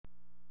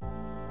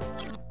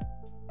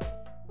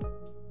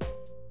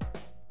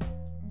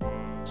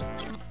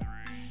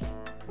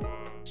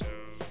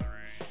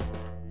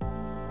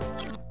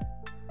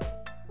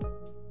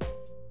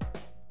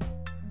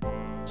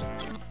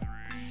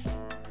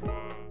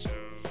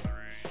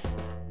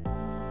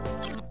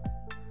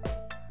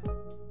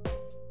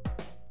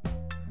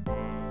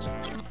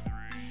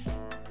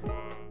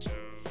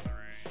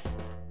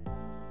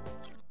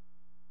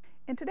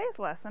In today's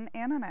lesson,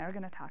 Anna and I are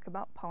going to talk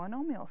about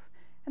polynomials,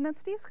 and then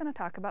Steve's going to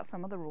talk about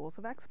some of the rules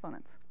of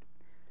exponents.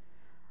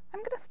 I'm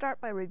going to start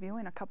by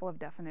reviewing a couple of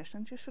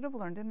definitions you should have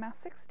learned in Math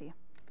 60.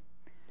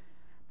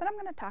 Then I'm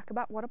going to talk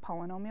about what a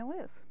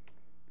polynomial is.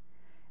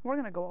 We're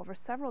going to go over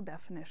several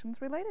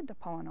definitions related to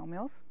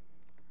polynomials,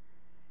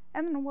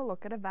 and then we'll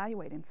look at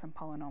evaluating some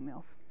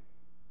polynomials.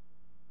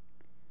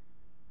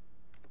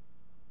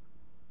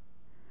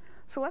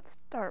 So let's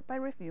start by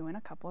reviewing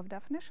a couple of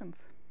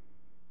definitions.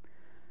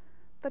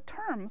 The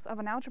terms of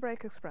an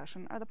algebraic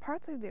expression are the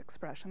parts of the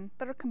expression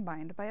that are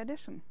combined by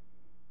addition.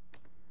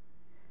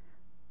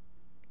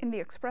 In the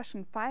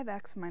expression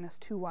 5x minus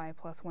 2y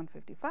plus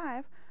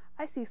 155,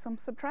 I see some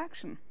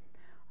subtraction.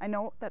 I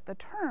know that the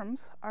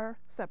terms are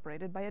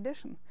separated by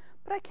addition,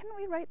 but I can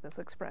rewrite this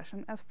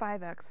expression as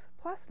 5x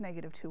plus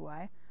negative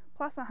 2y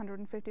plus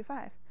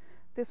 155.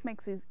 This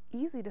makes it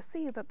easy to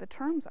see that the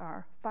terms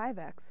are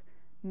 5x,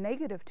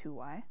 negative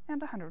 2y,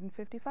 and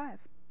 155.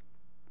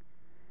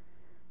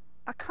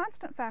 A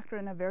constant factor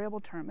in a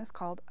variable term is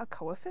called a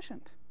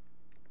coefficient.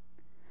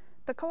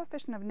 The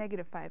coefficient of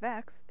negative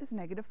 5x is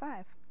negative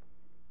 5.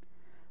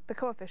 The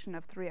coefficient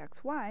of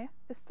 3xy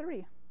is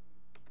 3.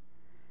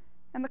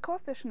 And the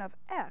coefficient of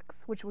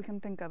x, which we can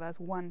think of as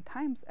 1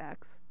 times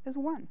x, is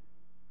 1.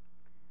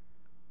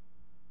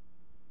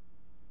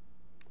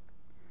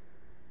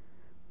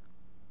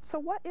 So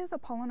what is a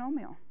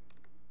polynomial?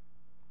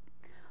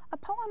 A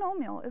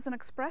polynomial is an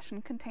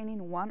expression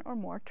containing one or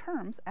more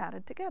terms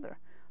added together.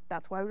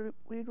 That's why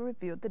we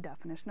reviewed the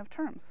definition of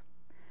terms.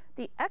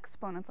 The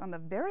exponents on the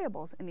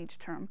variables in each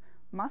term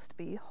must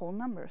be whole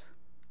numbers.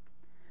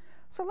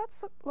 So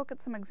let's look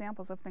at some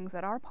examples of things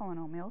that are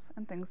polynomials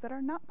and things that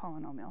are not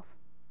polynomials.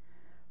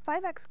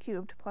 5x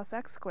cubed plus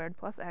x squared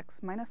plus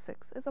x minus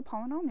 6 is a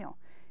polynomial.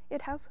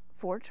 It has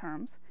 4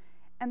 terms,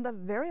 and the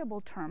variable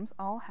terms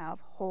all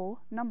have whole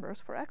numbers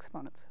for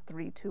exponents,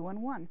 3, 2,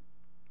 and 1.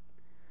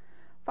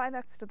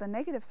 5x to the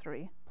negative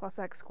 3 plus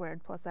x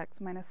squared plus x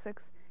minus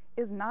 6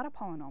 is not a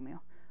polynomial.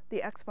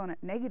 The exponent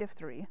negative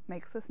 3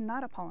 makes this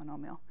not a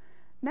polynomial.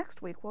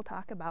 Next week we'll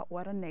talk about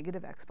what a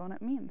negative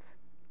exponent means.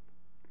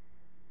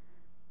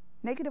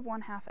 Negative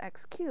 1/2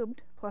 x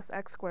cubed plus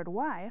x squared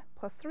y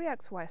plus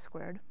 3xy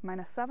squared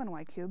minus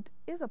 7y cubed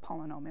is a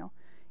polynomial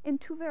in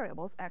two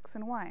variables, x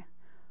and y.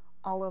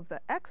 All of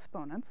the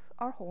exponents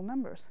are whole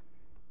numbers.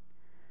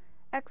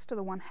 X to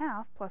the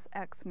 1/2 plus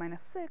x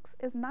minus 6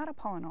 is not a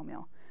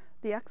polynomial.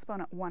 The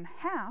exponent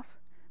 1/2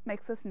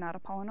 makes this not a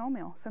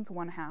polynomial, since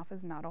 1/2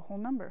 is not a whole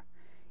number.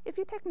 If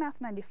you take Math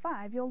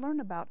 95, you'll learn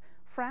about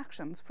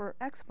fractions for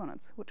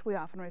exponents, which we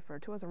often refer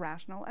to as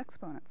rational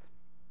exponents.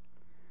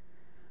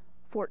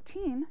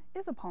 14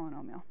 is a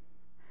polynomial.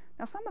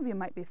 Now some of you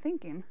might be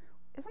thinking,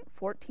 isn't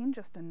 14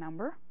 just a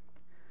number?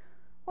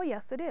 Well,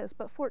 yes it is,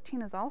 but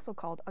 14 is also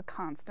called a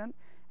constant,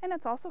 and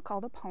it's also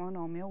called a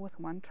polynomial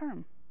with one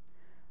term.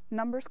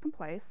 Numbers can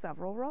play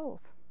several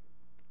roles.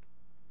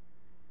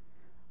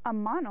 A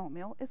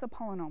monomial is a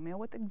polynomial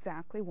with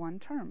exactly one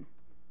term.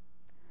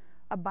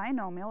 A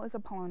binomial is a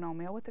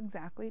polynomial with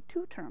exactly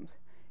 2 terms.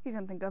 You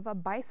can think of a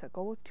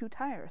bicycle with 2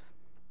 tires.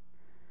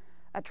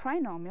 A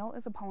trinomial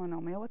is a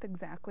polynomial with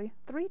exactly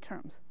 3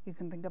 terms. You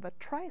can think of a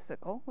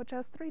tricycle, which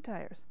has 3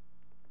 tires.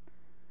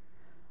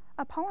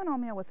 A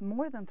polynomial with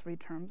more than 3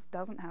 terms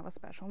doesn't have a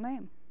special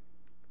name.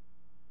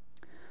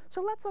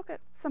 So let's look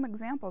at some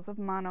examples of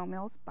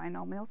monomials,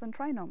 binomials, and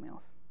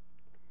trinomials.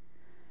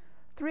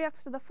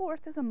 3x to the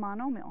 4th is a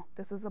monomial.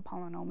 This is a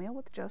polynomial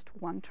with just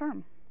one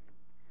term.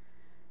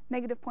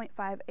 Negative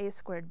 0.5a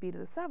squared b to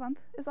the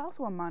 7th is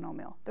also a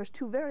monomial. There's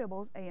 2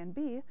 variables, a and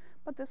b,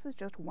 but this is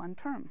just one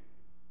term.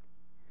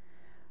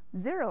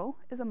 0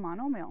 is a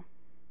monomial.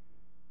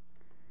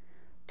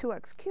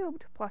 2x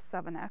cubed plus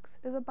 7x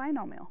is a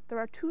binomial. There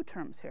are 2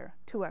 terms here,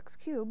 2x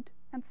cubed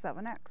and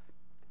 7x.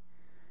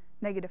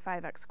 Negative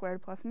 5x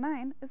squared plus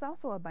 9 is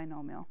also a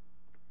binomial.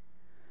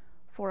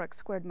 4x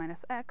squared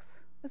minus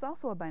x is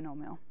also a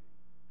binomial.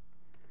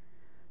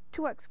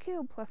 2x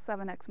cubed plus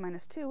 7x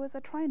minus 2 is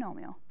a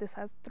trinomial. This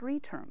has 3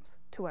 terms,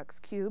 2x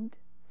cubed,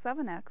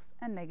 7x,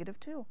 and negative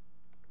 2.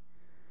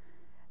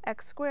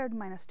 X squared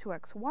minus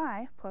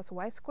 2xy plus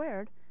y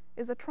squared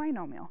is a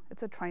trinomial.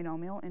 It's a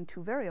trinomial in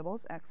 2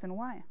 variables, x and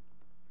y.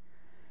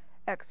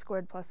 X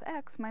squared plus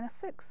x minus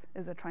 6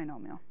 is a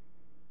trinomial.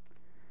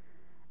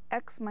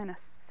 X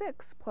minus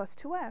 6 plus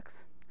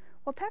 2x,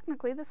 well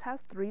technically this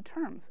has 3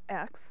 terms,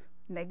 x,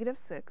 negative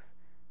 6,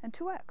 and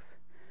 2x.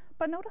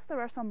 But notice there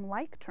are some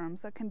like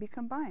terms that can be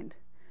combined.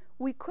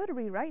 We could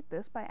rewrite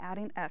this by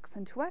adding x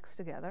and 2x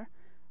together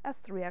as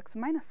 3x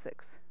minus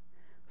 6.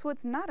 So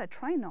it's not a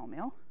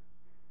trinomial,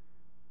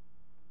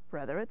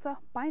 rather it's a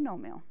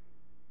binomial.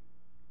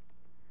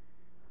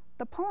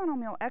 The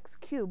polynomial x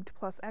cubed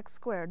plus x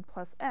squared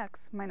plus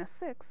x minus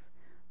 6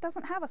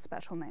 doesn't have a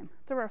special name.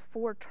 There are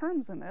 4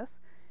 terms in this,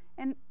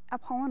 and a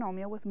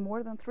polynomial with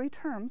more than 3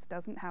 terms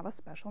doesn't have a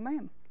special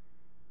name.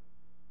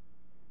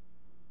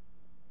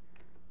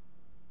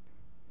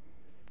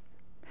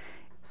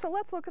 So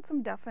let's look at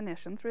some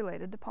definitions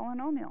related to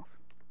polynomials.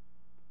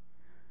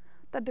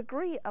 The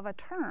degree of a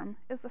term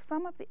is the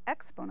sum of the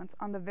exponents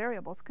on the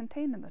variables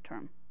contained in the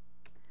term.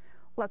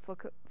 Let's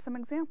look at some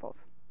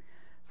examples.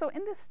 So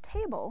in this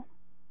table,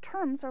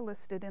 terms are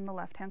listed in the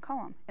left-hand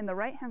column. In the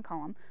right-hand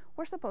column,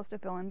 we're supposed to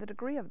fill in the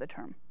degree of the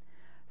term.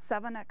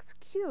 7x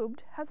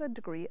cubed has a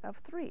degree of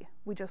 3.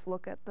 We just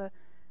look at the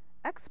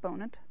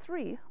exponent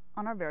 3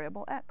 on our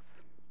variable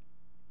x.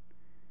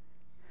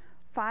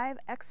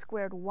 5x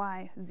squared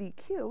y z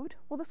cubed,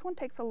 well, this one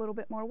takes a little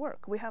bit more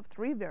work. We have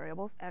 3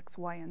 variables, x,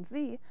 y, and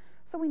z,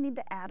 so we need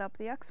to add up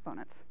the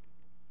exponents.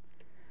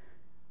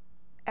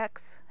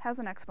 X has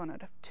an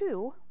exponent of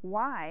 2,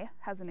 y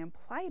has an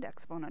implied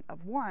exponent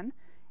of 1,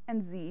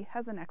 and z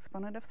has an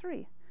exponent of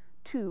 3.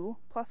 2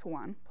 plus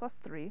 1 plus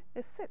 3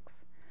 is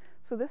 6.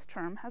 So this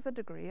term has a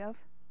degree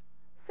of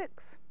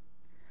 6.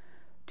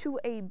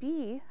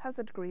 2ab has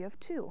a degree of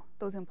 2.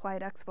 Those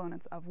implied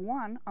exponents of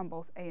 1 on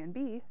both a and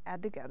b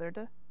add together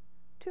to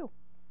 2.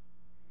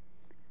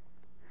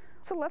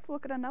 So let's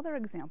look at another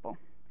example.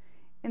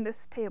 In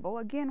this table,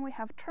 again, we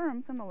have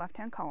terms in the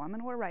left-hand column,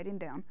 and we're writing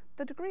down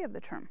the degree of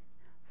the term.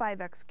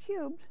 5x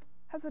cubed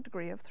has a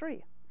degree of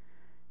 3.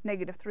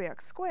 Negative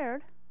 3x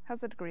squared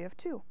has a degree of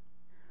 2.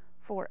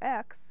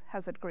 4x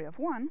has a degree of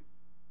 1.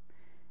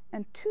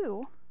 And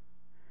 2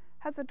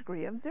 has a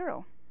degree of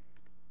 0.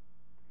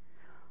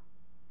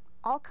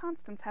 All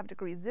constants have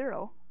degree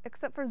 0,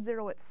 except for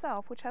 0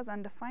 itself, which has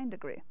undefined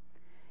degree.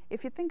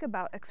 If you think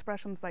about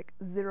expressions like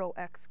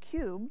 0x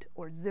cubed,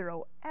 or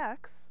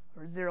 0x,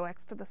 or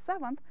 0x to the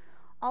 7th,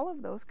 all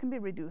of those can be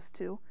reduced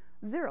to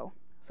 0.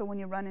 So when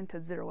you run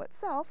into 0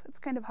 itself, it's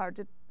kind of hard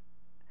to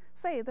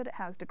say that it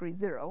has degree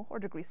 0, or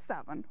degree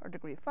 7, or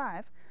degree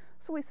 5,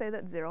 so we say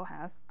that 0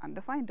 has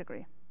undefined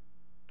degree.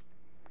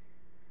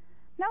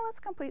 Now let's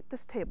complete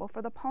this table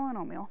for the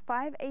polynomial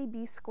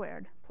 5ab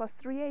squared plus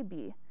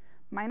 3ab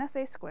minus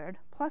a squared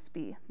plus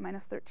b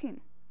minus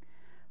 13.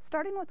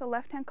 Starting with the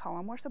left-hand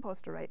column, we're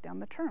supposed to write down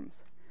the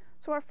terms.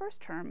 So our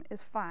first term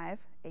is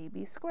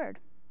 5ab squared.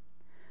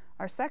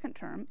 Our second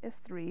term is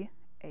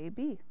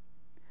 3ab.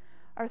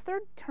 Our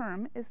third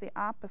term is the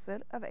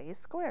opposite of a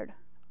squared.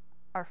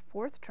 Our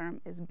fourth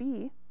term is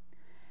b.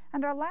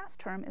 And our last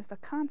term is the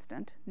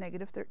constant,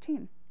 negative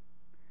 13.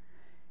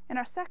 In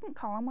our second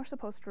column, we're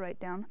supposed to write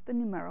down the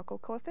numerical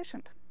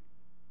coefficient.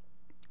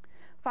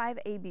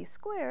 5ab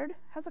squared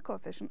has a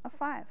coefficient of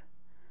 5.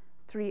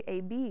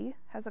 3ab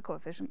has a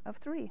coefficient of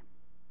 3.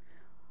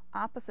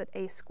 Opposite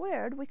a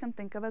squared we can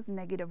think of as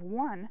negative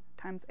 1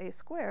 times a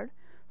squared,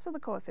 so the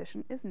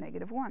coefficient is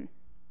negative 1.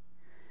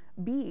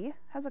 b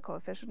has a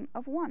coefficient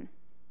of 1.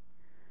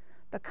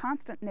 The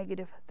constant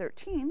negative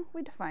 13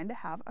 we define to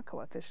have a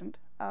coefficient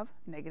of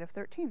negative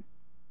 13.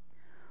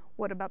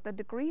 What about the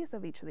degrees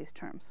of each of these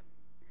terms?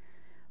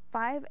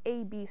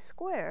 5ab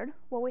squared,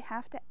 well, we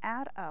have to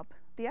add up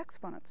the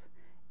exponents.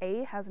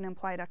 A has an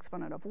implied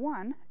exponent of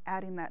 1.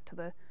 Adding that to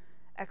the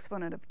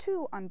exponent of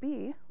 2 on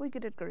b, we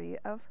get a degree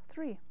of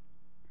 3.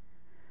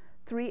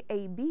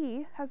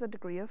 3ab has a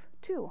degree of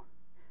 2.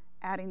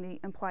 Adding the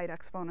implied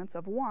exponents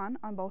of 1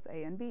 on both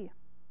a and b.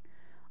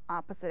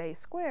 Opposite a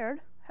squared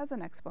has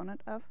an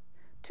exponent of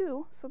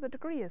 2, so the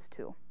degree is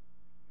 2.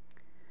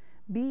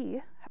 b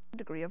has a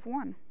degree of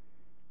 1.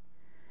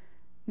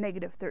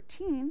 Negative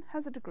 13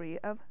 has a degree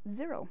of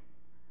 0.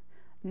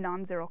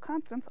 Non-zero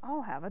constants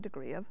all have a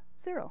degree of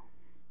 0.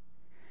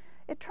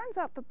 It turns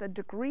out that the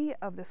degree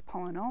of this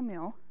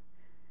polynomial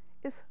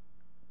is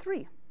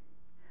 3.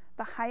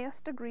 The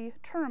highest degree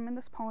term in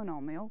this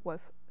polynomial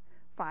was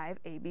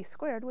 5ab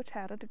squared, which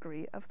had a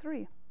degree of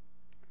 3.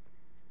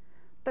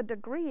 The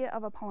degree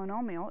of a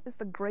polynomial is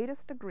the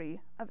greatest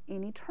degree of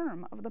any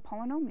term of the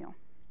polynomial.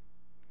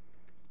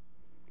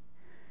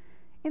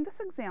 In this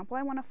example,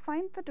 I want to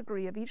find the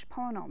degree of each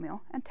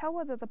polynomial and tell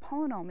whether the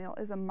polynomial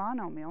is a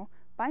monomial,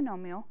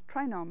 binomial,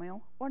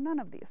 trinomial, or none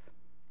of these.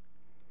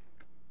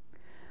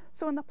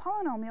 So in the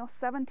polynomial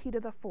 7t to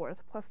the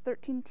 4th plus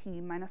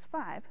 13t minus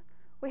 5,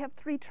 we have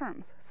 3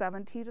 terms,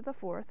 7t to the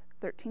 4th,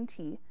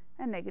 13t,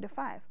 and negative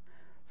 5.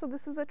 So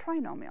this is a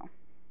trinomial.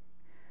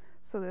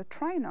 So the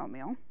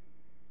trinomial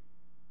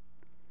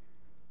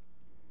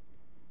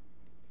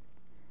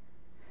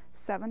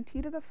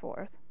 7t to the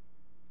 4th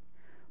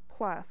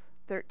plus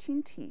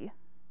 13t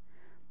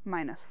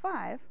minus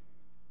 5,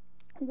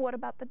 what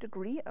about the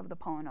degree of the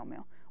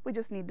polynomial? We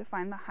just need to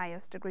find the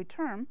highest degree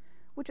term,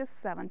 which is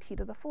 7t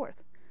to the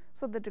 4th.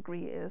 So the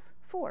degree is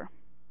 4.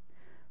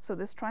 So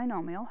this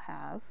trinomial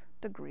has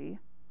degree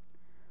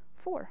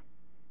 4.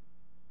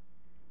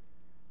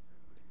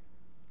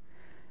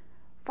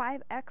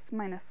 5x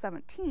minus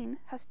 17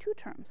 has 2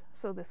 terms,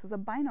 so this is a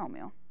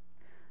binomial.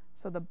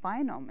 So the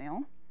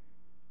binomial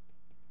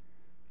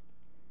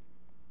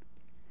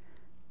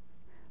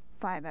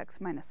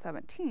 5x minus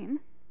 17,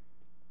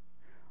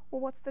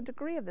 well, what's the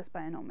degree of this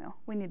binomial?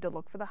 We need to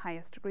look for the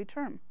highest degree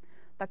term.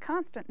 The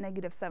constant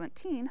negative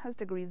 17 has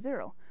degree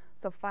 0,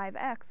 so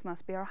 5x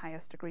must be our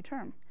highest degree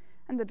term.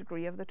 And the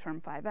degree of the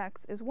term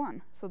 5x is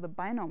 1, so the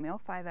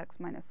binomial 5x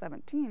minus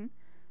 17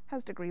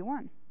 has degree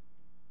 1.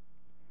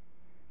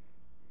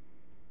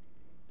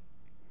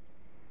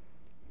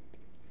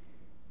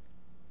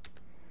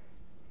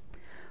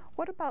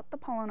 What about the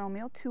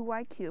polynomial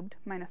 2y cubed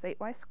minus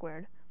 8y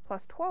squared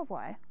plus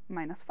 12y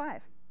minus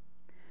 5?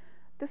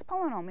 This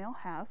polynomial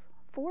has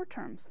 4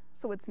 terms,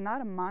 so it's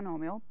not a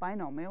monomial,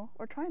 binomial,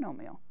 or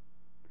trinomial.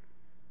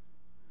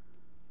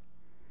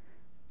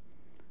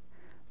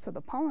 So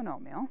the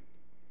polynomial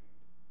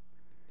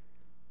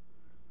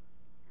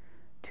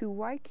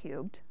 2y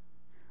cubed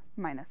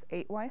minus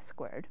 8y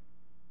squared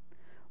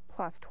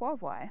plus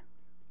 12y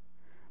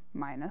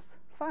minus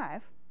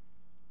 5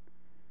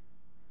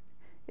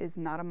 is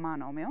not a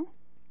monomial,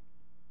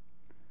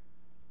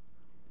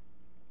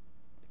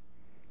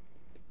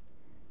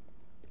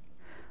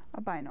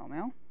 a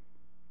binomial,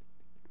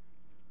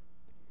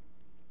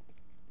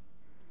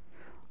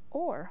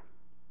 or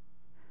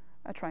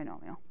a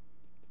trinomial.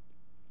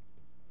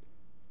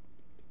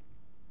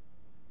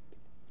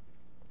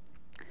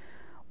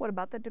 What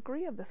about the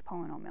degree of this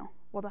polynomial?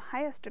 Well, the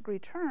highest degree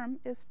term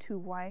is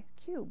 2y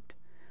cubed,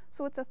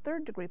 so it's a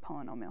third degree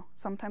polynomial.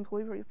 Sometimes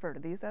we refer to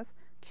these as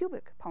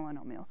cubic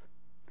polynomials.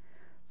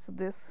 So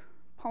this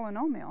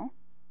polynomial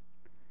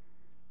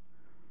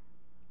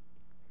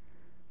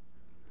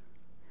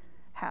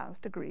has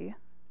degree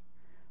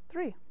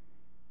 3.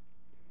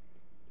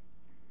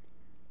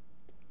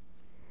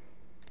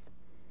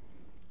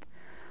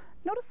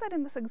 Notice that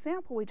in this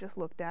example we just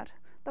looked at,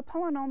 the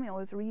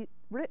polynomial is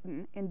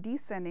written in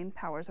descending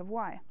powers of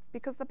y,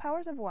 because the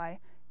powers of y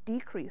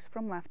decrease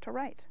from left to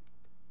right.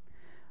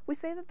 We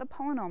say that the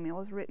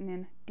polynomial is written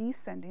in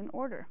descending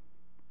order.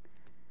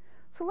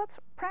 So let's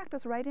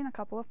practice writing a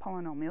couple of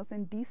polynomials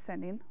in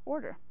descending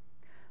order.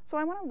 So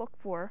I want to look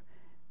for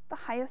the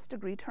highest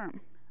degree term.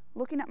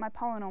 Looking at my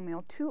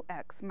polynomial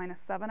 2x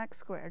minus 7x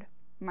squared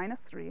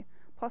minus 3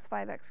 plus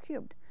 5x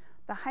cubed.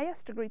 The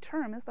highest degree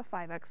term is the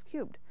 5x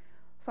cubed.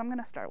 So I'm going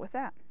to start with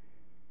that.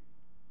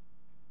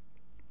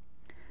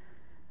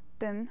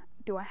 Then,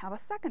 do I have a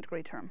second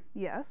degree term?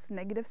 Yes,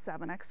 negative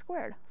 7x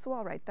squared. So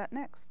I'll write that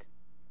next.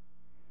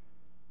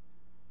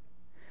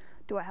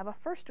 Do I have a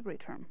first degree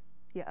term?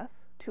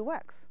 Yes,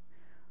 2x.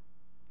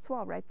 So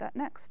I'll write that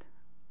next.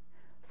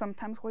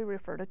 Sometimes we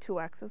refer to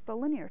 2x as the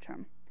linear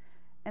term.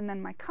 And then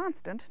my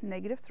constant,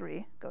 negative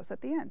 3, goes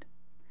at the end.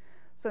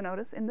 So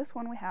notice in this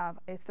one we have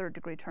a third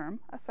degree term,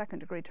 a second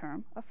degree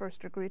term, a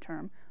first degree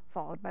term,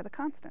 followed by the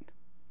constant.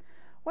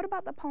 What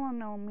about the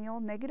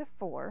polynomial negative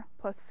 4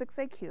 plus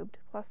 6a cubed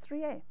plus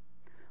 3a?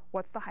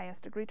 What's the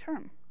highest degree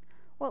term?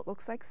 Well, it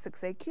looks like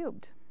 6a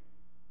cubed.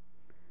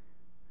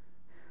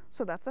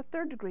 So that's a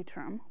third degree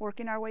term.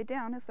 Working our way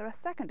down, is there a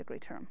second degree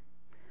term?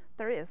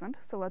 There isn't,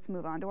 so let's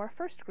move on to our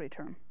first degree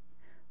term.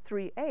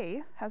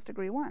 3a has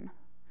degree 1,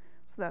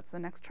 so that's the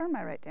next term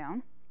I write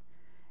down.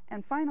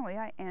 And finally,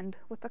 I end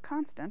with the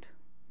constant,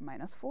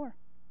 minus 4.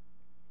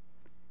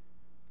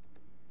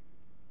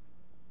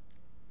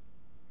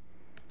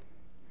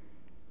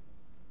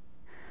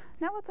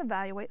 Now let's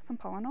evaluate some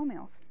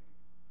polynomials.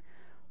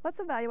 Let's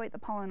evaluate the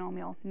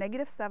polynomial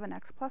negative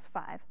 7x plus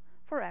 5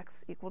 for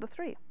x equal to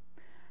 3.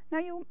 Now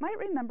you might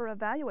remember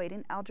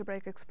evaluating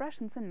algebraic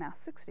expressions in Math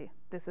 60.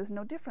 This is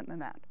no different than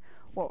that.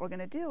 What we're going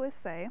to do is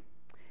say,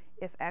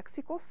 if x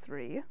equals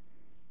 3,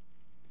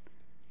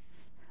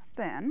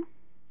 then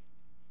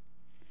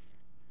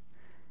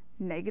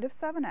negative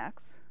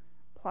 7x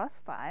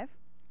plus 5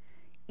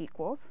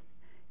 equals,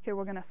 here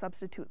we're going to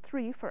substitute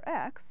 3 for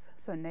x,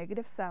 so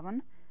negative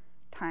 7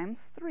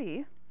 times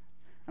 3,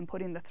 I'm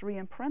putting the 3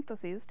 in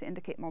parentheses to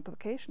indicate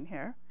multiplication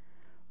here,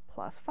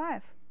 plus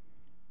 5.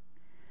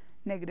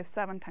 Negative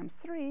 7 times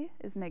 3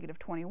 is negative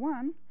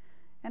 21,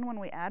 and when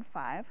we add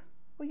 5,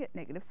 we get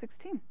negative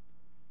 16.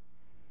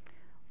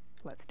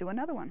 Let's do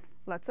another one.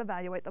 Let's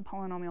evaluate the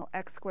polynomial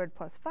x squared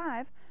plus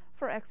 5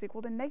 for x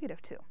equal to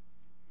negative 2.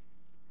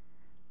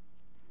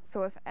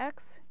 So if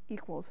x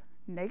equals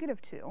negative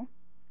 2,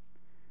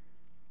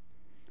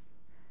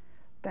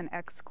 then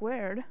x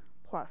squared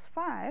plus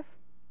 5,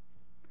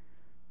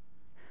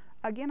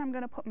 again I'm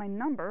going to put my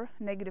number,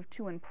 negative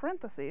 2, in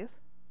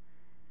parentheses,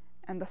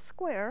 and the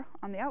square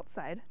on the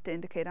outside to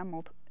indicate I'm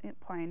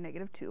multiplying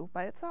negative 2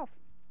 by itself,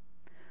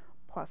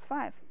 plus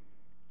 5.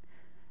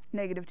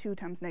 Negative 2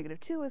 times negative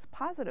 2 is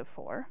positive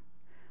 4,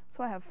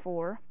 so I have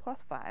 4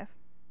 plus 5,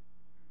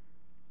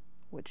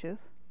 which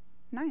is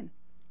 9.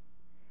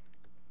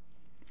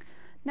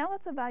 Now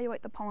let's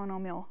evaluate the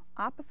polynomial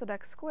opposite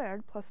x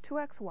squared plus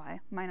 2xy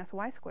minus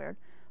y squared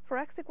for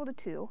x equal to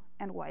 2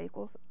 and y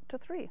equals to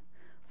 3.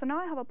 So now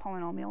I have a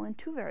polynomial in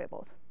 2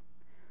 variables.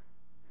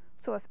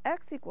 So if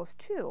x equals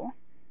 2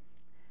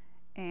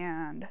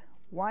 and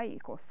y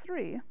equals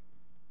 3,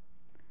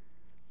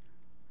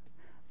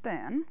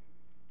 then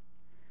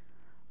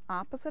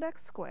opposite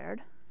x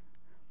squared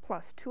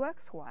plus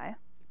 2xy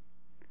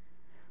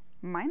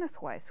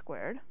minus y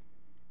squared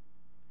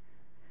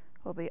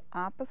will be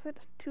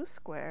opposite 2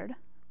 squared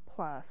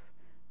plus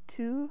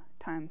 2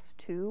 times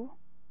 2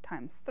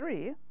 times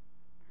 3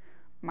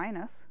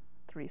 minus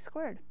 3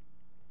 squared.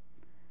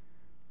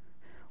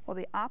 Well,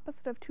 the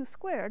opposite of 2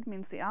 squared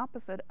means the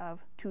opposite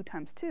of 2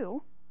 times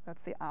 2,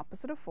 that's the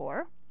opposite of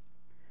 4,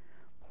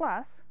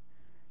 plus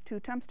 2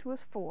 times 2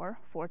 is 4,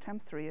 4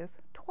 times 3 is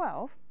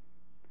 12,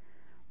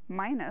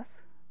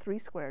 minus 3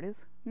 squared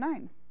is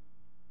 9.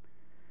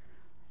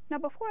 Now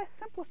before I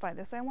simplify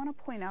this, I want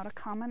to point out a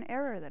common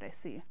error that I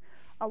see.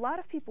 A lot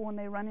of people, when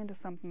they run into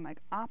something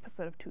like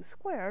opposite of 2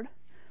 squared,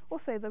 will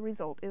say the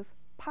result is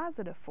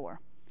positive 4.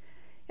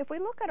 If we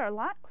look at our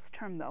last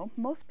term though,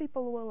 most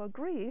people will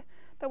agree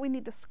that we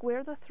need to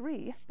square the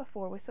 3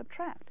 before we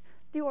subtract.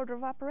 The order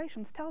of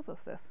operations tells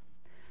us this.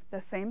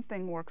 The same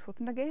thing works with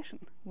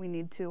negation. We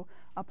need to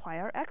apply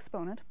our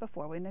exponent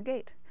before we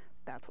negate.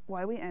 That's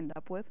why we end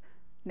up with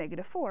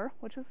negative 4,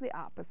 which is the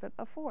opposite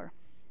of 4.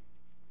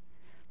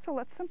 So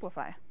let's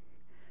simplify.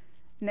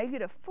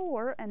 Negative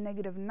 4 and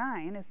negative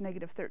 9 is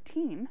negative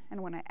 13,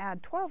 and when I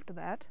add 12 to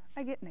that,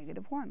 I get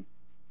negative 1.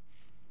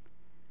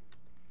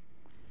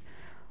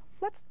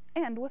 Let's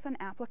end with an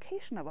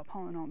application of a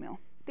polynomial.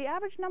 The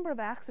average number of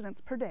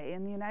accidents per day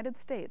in the United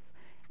States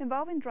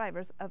involving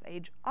drivers of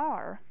age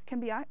r can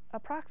be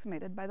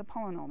approximated by the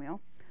polynomial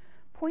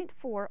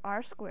 0.4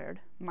 r squared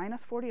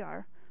minus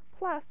 40r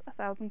plus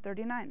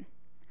 1039.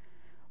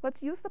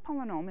 Let's use the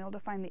polynomial to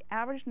find the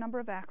average number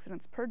of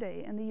accidents per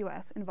day in the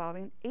U.S.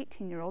 involving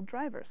 18-year-old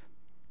drivers.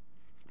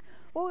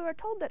 Well, we were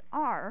told that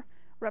r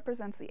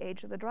represents the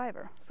age of the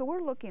driver, so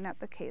we're looking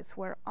at the case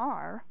where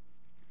r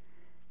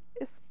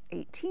is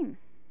 18.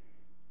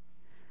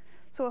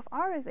 So if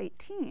r is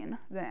 18,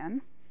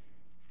 then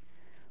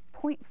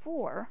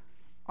 0.4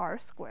 r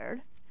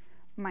squared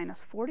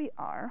minus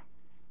 40r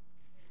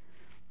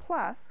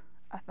plus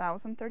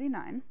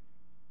 1039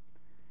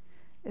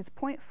 is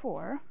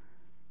 0.4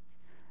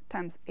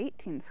 times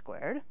 18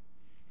 squared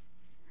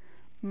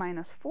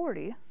minus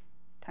 40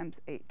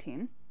 times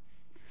 18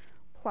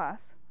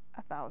 plus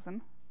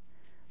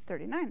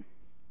 1039.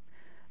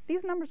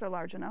 These numbers are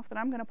large enough that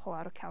I'm going to pull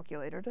out a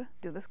calculator to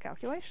do this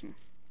calculation.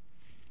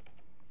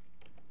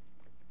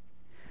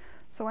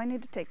 So I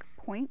need to take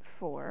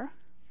 0.4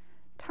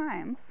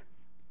 times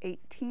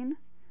 18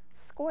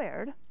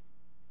 squared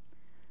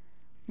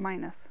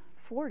minus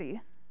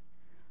 40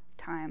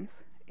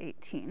 times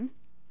 18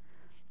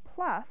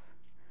 plus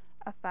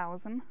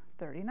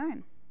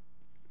 1039.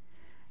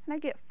 And I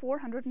get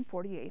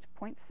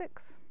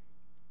 448.6.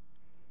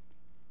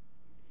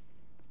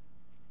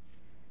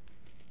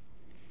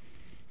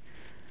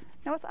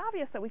 Now it's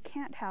obvious that we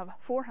can't have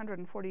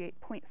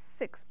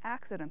 448.6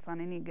 accidents on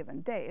any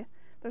given day.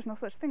 There's no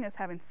such thing as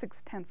having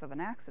 6/10 of an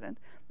accident,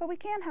 but we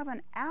can have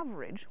an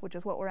average, which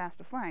is what we're asked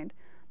to find,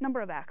 number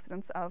of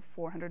accidents of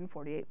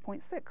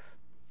 448.6.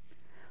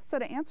 So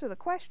to answer the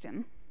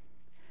question,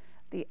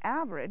 the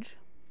average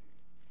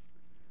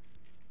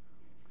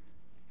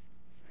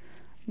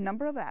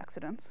number of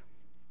accidents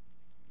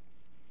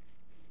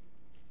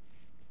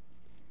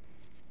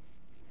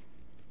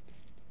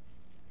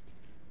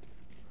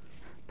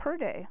per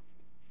day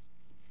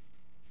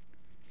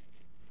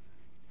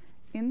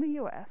in the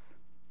U.S.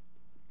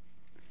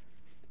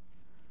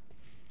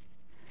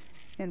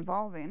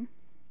 involving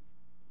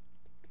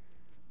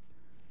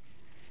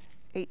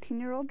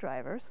 18-year-old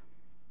drivers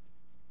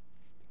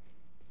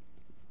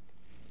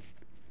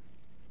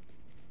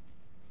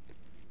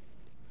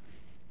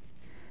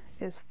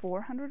is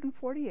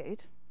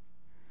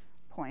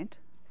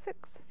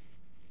 448.6.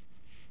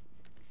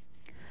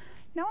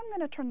 Now I'm going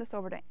to turn this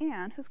over to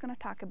Anne, who's going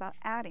to talk about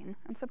adding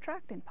and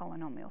subtracting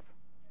polynomials.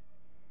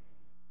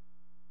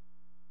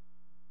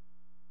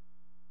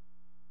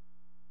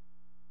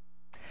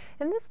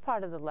 In this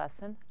part of the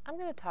lesson, I'm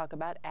going to talk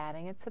about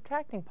adding and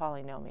subtracting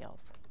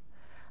polynomials.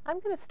 I'm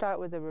going to start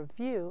with a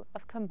review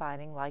of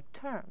combining like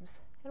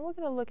terms, and we're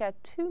going to look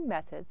at two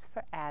methods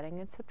for adding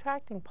and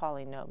subtracting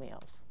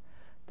polynomials.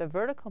 The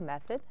vertical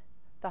method,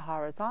 the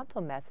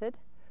horizontal method.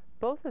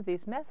 Both of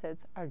these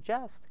methods are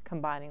just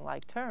combining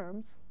like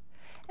terms,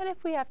 and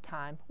if we have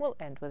time, we'll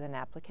end with an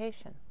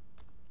application.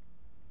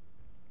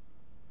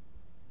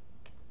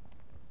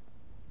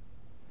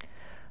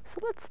 So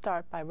let's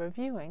start by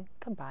reviewing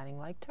combining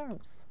like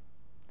terms.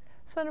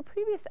 So in a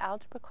previous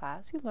algebra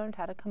class, you learned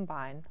how to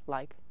combine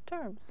like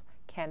terms.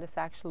 Candace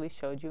actually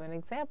showed you an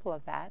example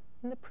of that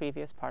in the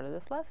previous part of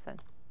this lesson.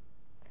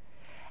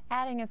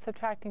 Adding and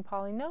subtracting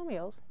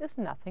polynomials is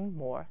nothing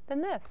more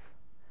than this.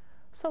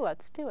 So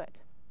let's do it.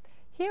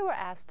 Here we're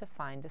asked to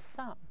find a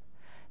sum.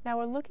 Now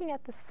we're looking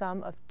at the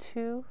sum of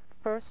two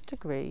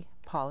first-degree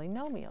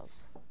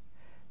polynomials,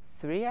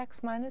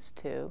 3x minus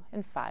 2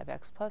 and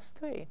 5x plus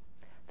 3.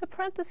 The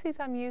parentheses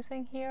I'm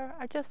using here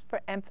are just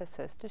for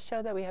emphasis to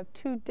show that we have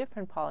two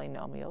different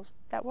polynomials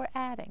that we're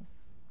adding.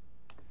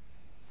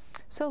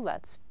 So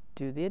let's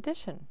do the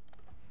addition.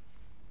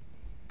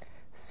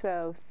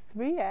 So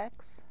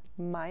 3x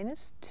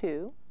minus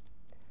 2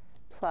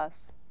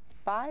 plus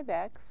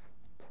 5x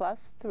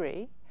plus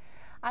 3.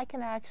 I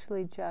can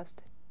actually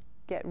just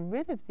get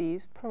rid of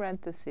these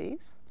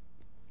parentheses.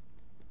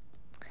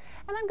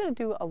 And I'm going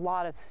to do a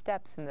lot of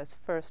steps in this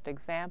first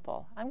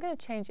example. I'm going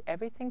to change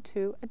everything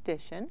to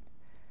addition.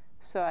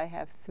 So I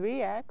have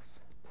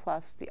 3x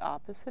plus the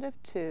opposite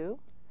of 2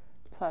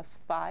 plus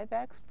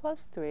 5x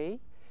plus 3.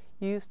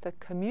 Use the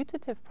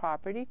commutative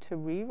property to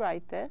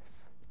rewrite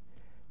this.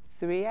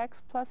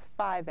 3x plus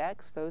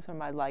 5x, those are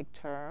my like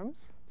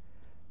terms,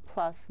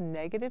 plus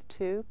negative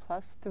 2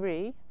 plus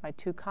 3. My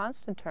two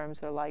constant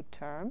terms are like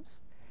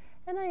terms.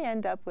 And I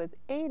end up with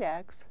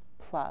 8x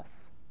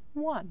plus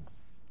 1.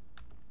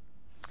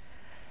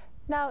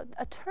 Now,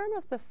 a term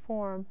of the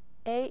form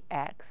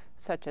ax,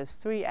 such as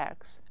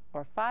 3x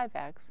or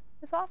 5x,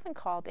 is often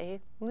called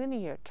a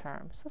linear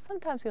term. So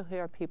sometimes you'll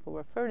hear people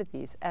refer to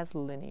these as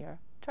linear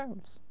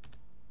terms.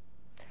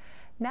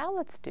 Now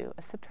let's do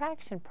a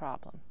subtraction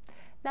problem.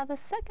 Now the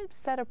second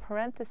set of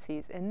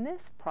parentheses in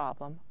this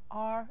problem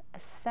are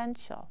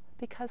essential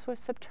because we're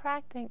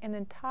subtracting an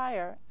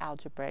entire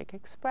algebraic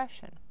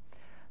expression.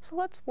 So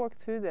let's work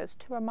through this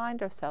to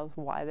remind ourselves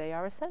why they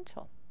are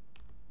essential.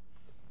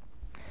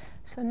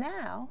 So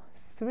now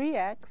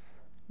 3x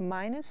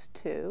minus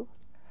 2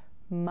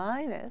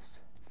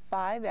 minus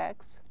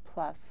 5x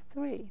plus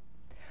 3.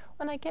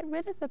 When I get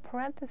rid of the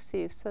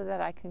parentheses so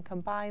that I can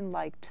combine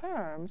like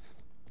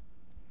terms,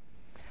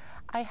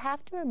 I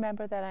have to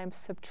remember that I'm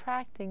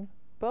subtracting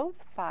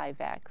both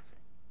 5x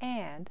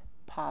and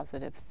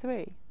positive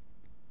 3.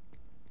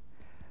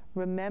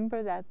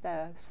 Remember that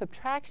the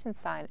subtraction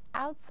sign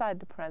outside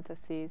the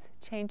parentheses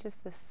changes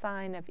the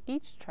sign of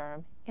each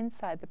term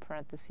inside the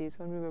parentheses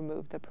when we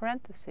remove the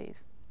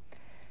parentheses.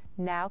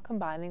 Now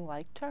combining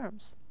like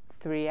terms.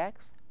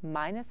 3x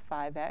minus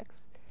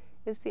 5x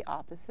is the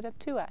opposite of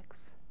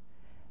 2x.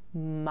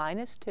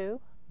 Minus 2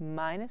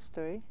 minus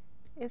 3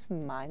 is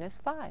minus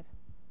 5.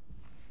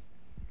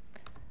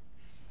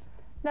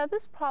 Now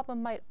this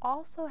problem might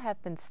also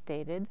have been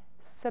stated,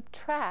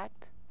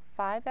 subtract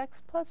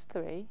 5x plus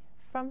 3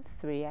 from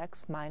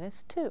 3x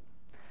minus 2.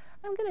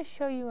 I'm going to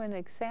show you an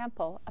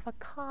example of a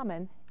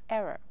common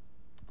error.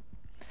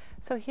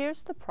 So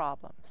here's the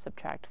problem.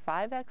 Subtract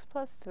 5x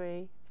plus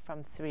 3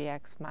 from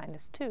 3x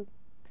minus 2.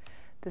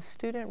 The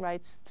student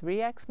writes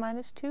 3x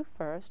minus 2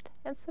 first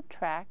and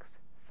subtracts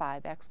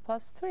 5x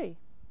plus 3.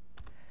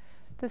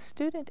 The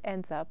student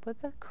ends up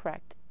with the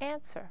correct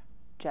answer,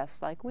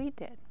 just like we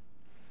did.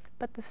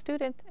 But the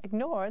student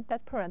ignored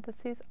that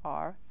parentheses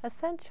are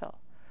essential.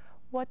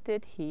 What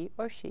did he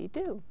or she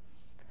do?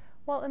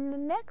 Well, in the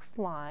next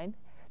line,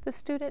 the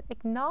student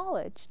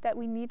acknowledged that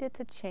we needed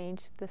to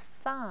change the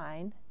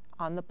sign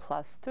on the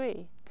plus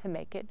 3 to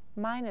make it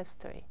minus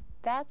 3.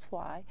 That's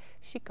why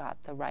she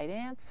got the right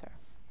answer.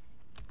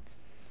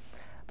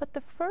 But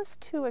the first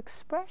two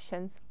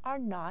expressions are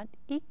not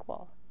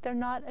equal. They're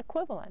not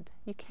equivalent.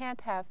 You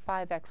can't have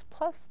 5x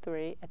plus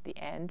 3 at the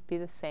end be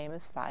the same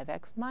as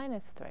 5x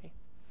minus 3.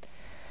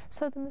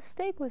 So the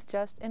mistake was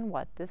just in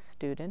what this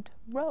student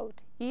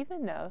wrote,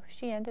 even though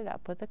she ended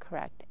up with the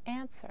correct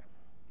answer.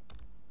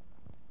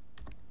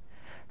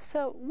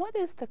 So what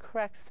is the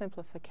correct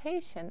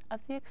simplification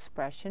of the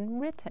expression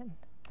written?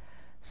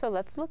 So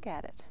let's look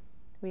at it.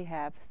 We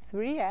have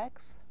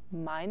 3x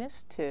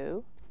minus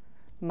 2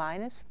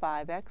 minus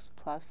 5x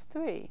plus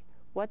 3.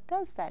 What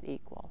does that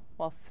equal?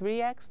 Well,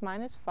 3x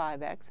minus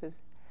 5x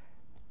is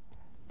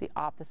the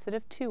opposite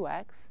of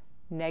 2x.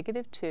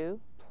 Negative 2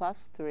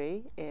 plus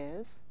 3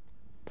 is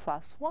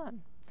plus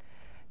 1.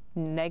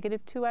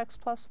 Negative 2x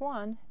plus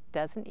 1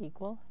 doesn't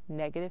equal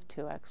negative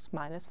 2x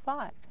minus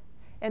 5.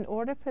 In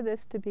order for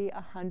this to be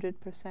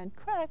 100%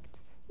 correct,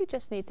 you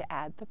just need to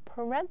add the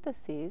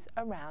parentheses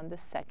around the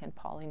second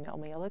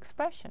polynomial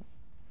expression.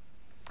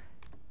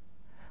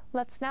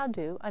 Let's now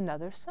do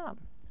another sum.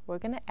 We're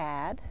going to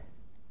add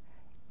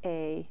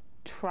a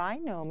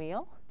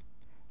trinomial,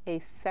 a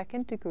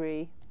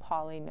second-degree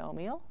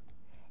polynomial,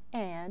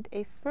 and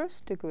a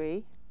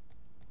first-degree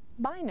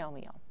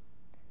binomial.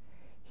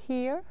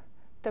 Here,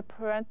 the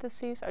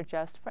parentheses are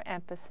just for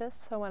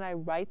emphasis, so when I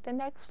write the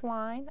next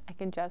line, I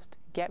can just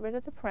get rid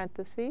of the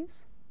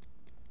parentheses.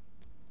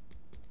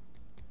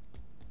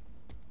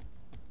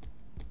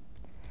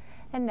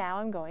 And now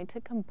I'm going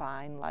to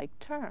combine like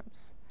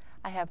terms.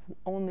 I have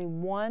only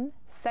one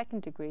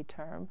second-degree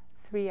term,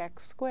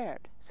 3x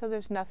squared, so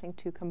there's nothing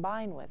to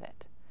combine with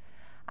it.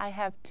 I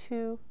have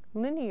two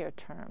linear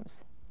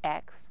terms,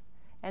 x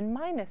and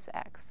minus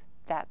x.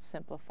 That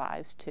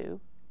simplifies to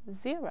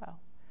 0.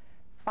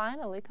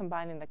 Finally,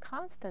 combining the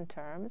constant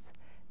terms,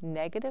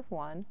 negative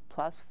 1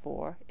 plus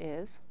 4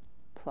 is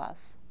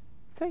plus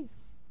 3.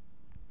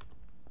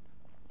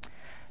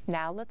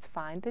 Now let's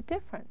find the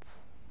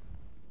difference.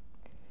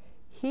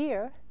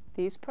 Here,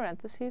 these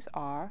parentheses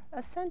are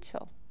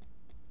essential.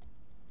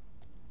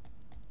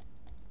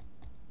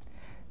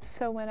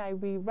 So when I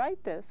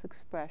rewrite this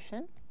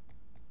expression,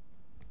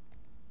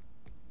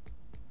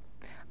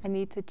 I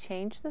need to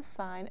change the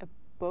sign of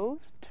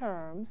both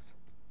terms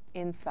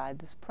inside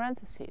this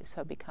parentheses,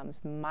 so it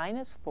becomes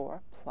minus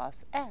 4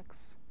 plus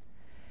x.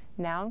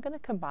 Now I'm going to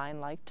combine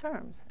like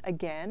terms.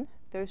 Again,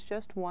 there's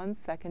just one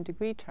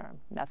second-degree term,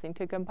 nothing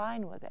to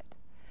combine with it.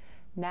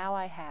 Now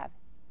I have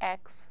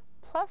x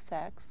plus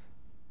x,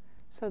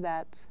 so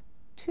that's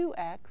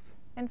 2x,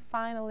 and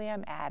finally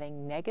I'm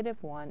adding negative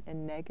 1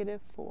 and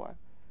negative 4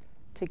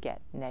 to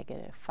get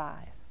negative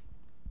 5.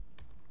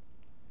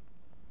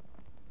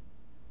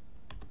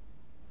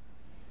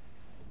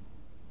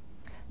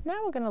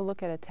 Now we're going to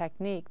look at a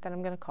technique that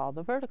I'm going to call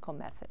the vertical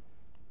method.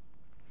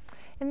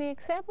 In the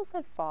examples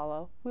that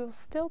follow, we will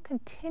still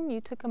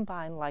continue to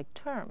combine like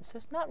terms.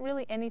 There's not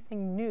really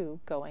anything new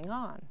going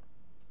on.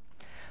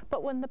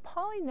 But when the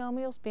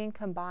polynomials being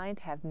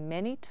combined have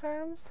many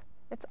terms,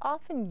 it's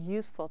often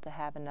useful to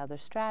have another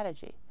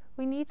strategy.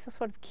 We need to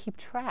sort of keep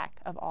track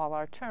of all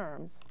our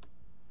terms.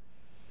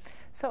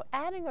 So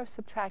adding or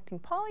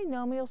subtracting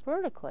polynomials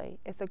vertically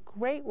is a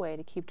great way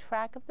to keep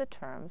track of the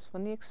terms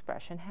when the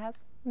expression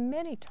has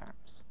many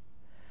terms.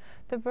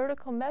 The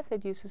vertical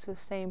method uses the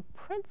same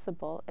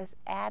principle as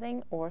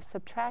adding or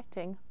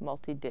subtracting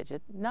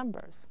multi-digit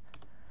numbers.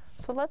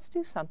 So let's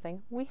do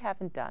something we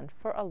haven't done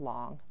for a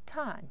long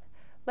time.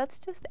 Let's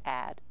just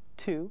add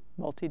two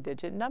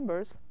multi-digit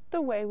numbers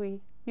the way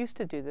we used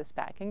to do this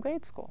back in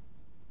grade school.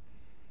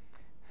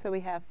 So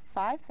we have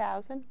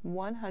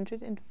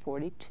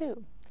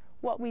 5,142.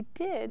 What we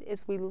did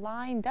is we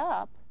lined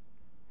up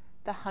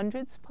the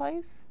hundreds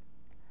place,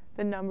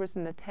 the numbers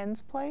in the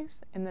tens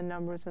place, and the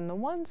numbers in the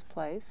ones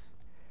place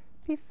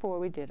before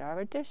we did our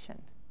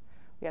addition.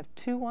 We have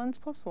 2 ones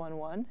plus 1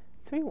 1,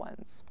 3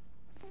 ones,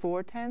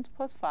 4 tens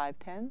plus 5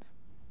 tens,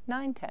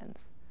 9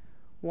 tens,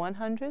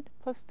 100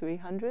 plus 3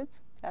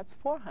 hundreds, that's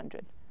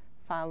 400.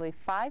 Finally,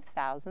 5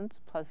 thousands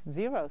plus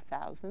 0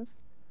 thousands,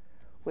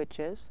 which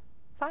is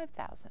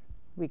 5,000.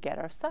 We get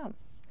our sum.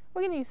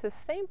 We're going to use the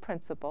same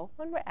principle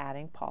when we're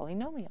adding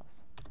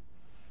polynomials.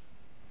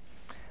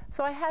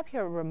 So I have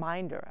here a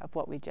reminder of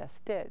what we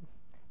just did.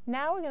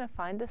 Now we're going to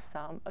find the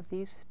sum of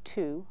these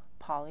two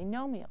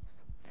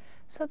polynomials.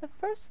 So the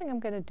first thing I'm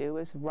going to do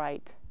is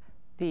write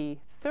the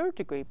third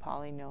degree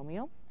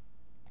polynomial,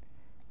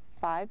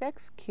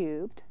 5x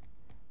cubed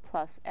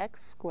plus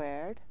x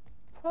squared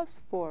plus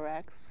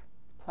 4x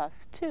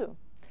plus 2.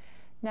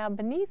 Now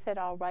beneath it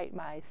I'll write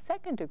my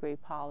second degree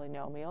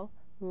polynomial,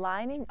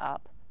 lining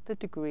up the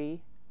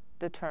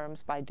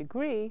terms by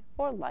degree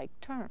or like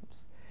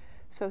terms.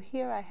 So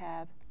here I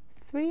have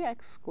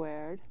 3x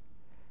squared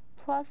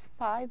plus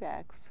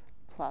 5x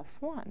plus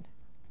 1.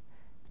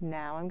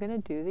 Now I'm going to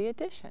do the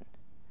addition.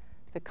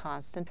 The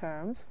constant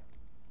terms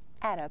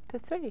add up to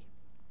 3.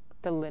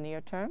 The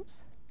linear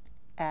terms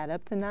add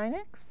up to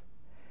 9x.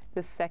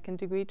 The second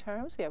degree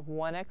terms, we have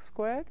 1x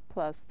squared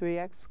plus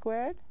 3x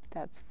squared,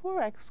 that's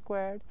 4x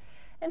squared.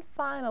 And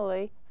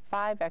finally,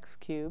 5x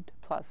cubed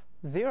plus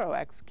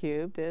 0x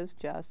cubed is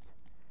just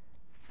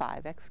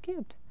 5x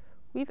cubed.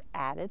 We've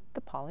added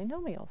the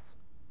polynomials.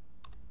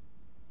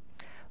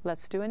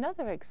 Let's do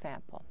another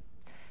example.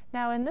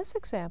 Now in this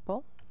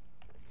example,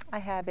 I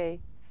have a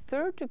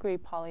third degree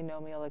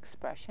polynomial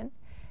expression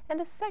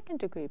and a second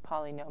degree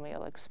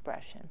polynomial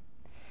expression.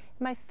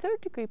 In my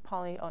third degree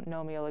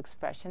polynomial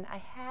expression, I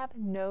have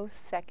no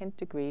second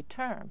degree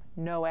term,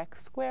 no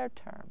x squared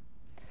term.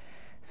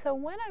 So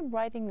when I'm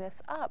writing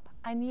this up,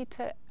 I need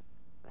to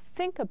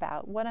think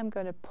about what I'm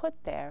going to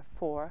put there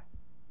for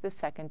the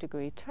second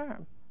degree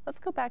term. Let's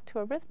go back to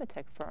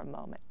arithmetic for a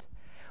moment.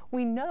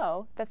 We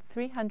know that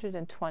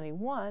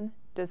 321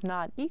 does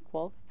not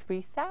equal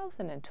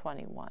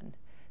 3021.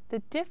 The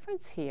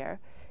difference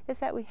here is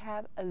that we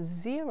have a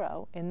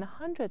 0 in the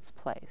hundreds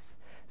place.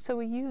 So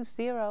we use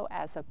 0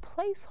 as a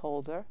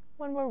placeholder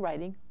when we're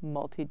writing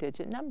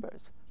multi-digit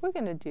numbers. We're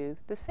going to do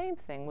the same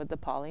thing with the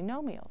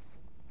polynomials.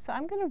 So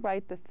I'm going to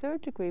write the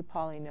third degree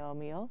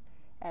polynomial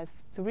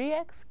as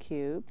 3x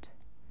cubed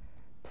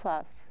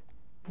plus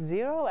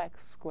 0x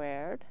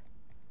squared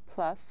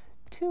plus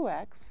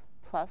 2x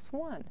plus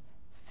 1.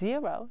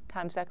 0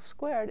 times x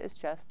squared is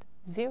just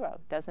 0.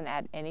 Doesn't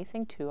add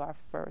anything to our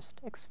first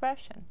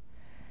expression.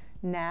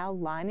 Now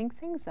lining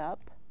things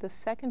up, the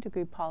second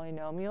degree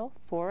polynomial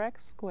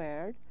 4x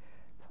squared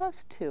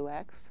plus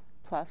 2x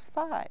plus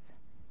 5.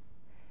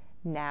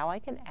 Now I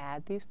can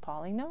add these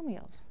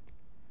polynomials.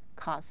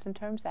 Constant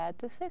terms add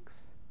to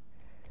 6.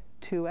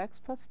 2x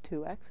plus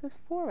 2x is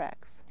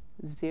 4x.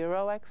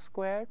 0x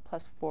squared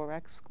plus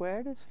 4x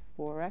squared is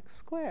 4x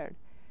squared.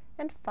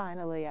 And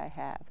finally I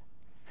have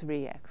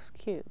 3x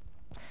cubed.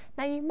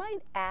 Now you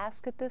might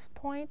ask at this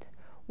point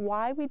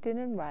why we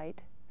didn't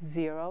write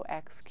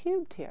 0x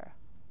cubed here.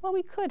 Well,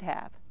 we could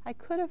have. I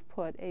could have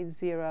put a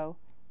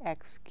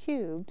 0x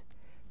cubed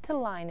to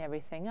line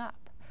everything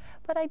up.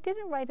 But I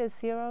didn't write a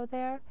 0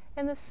 there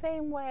in the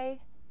same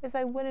way as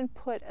I wouldn't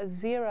put a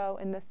 0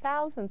 in the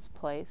thousands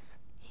place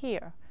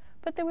here.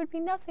 But there would be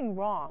nothing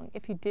wrong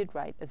if you did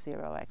write a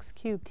 0x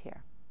cubed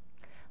here.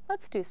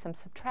 Let's do some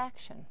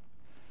subtraction.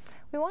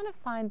 We want to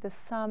find the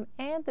sum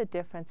and the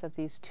difference of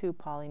these two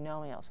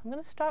polynomials. I'm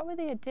going to start with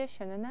the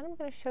addition, and then I'm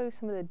going to show you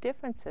some of the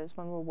differences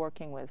when we're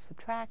working with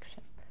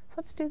subtraction. So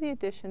let's do the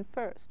addition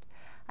first.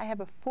 I have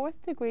a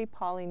fourth degree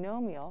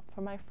polynomial for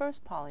my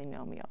first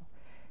polynomial.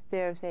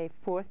 There's a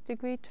fourth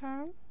degree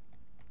term,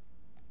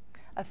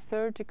 a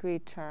third degree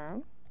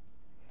term,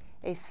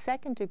 a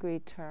second degree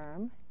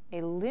term,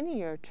 a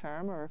linear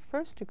term or a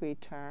first degree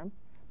term,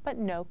 but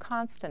no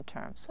constant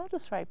term. So I'll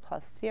just write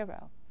plus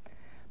 0.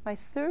 My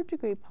third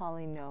degree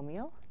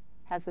polynomial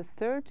has a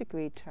third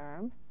degree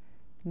term,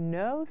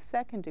 no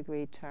second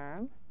degree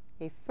term,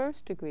 a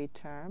first degree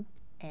term,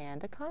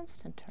 and a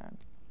constant term.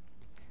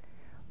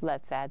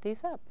 Let's add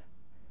these up.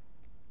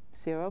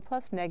 0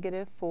 plus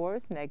negative 4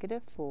 is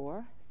negative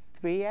 4.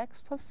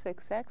 3x plus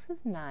 6x is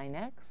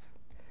 9x.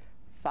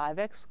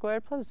 5x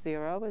squared plus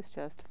 0 is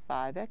just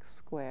 5x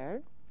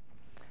squared.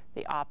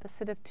 The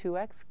opposite of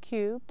 2x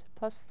cubed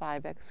plus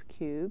 5x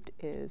cubed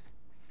is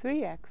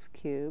 3x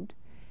cubed.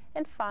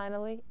 And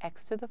finally,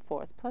 x to the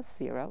fourth plus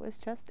 0 is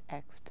just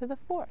x to the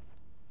fourth.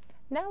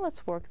 Now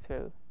let's work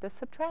through the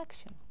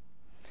subtraction.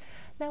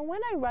 Now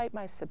when I write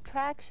my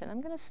subtraction,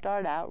 I'm going to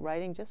start out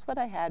writing just what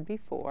I had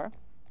before.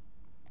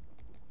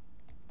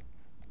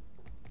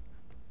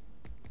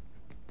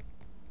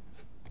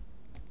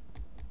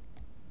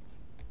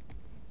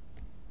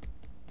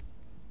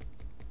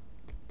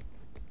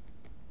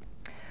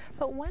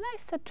 But when I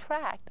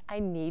subtract, I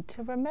need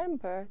to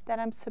remember that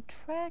I'm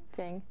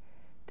subtracting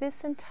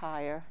this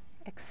entire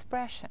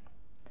expression.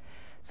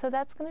 So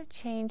that's going to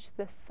change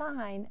the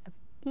sign of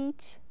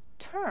each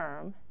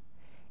term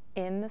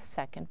in the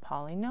second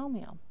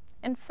polynomial.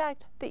 In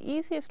fact, the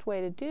easiest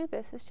way to do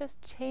this is just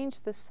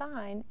change the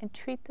sign and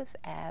treat this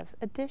as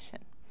addition.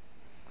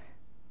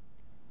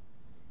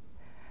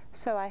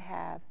 So I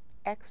have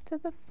x to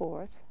the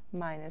fourth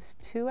minus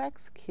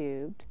 2x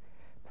cubed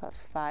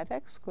plus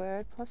 5x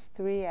squared plus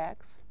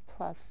 3x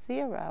plus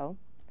 0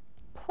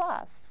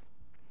 plus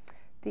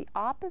the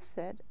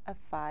opposite of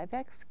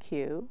 5x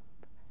cubed.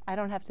 I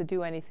don't have to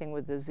do anything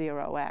with the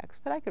 0x,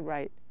 but I could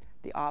write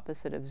the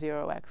opposite of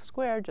 0x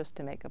squared just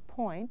to make a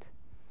point.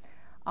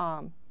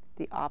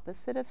 The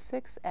opposite of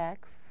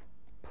 6x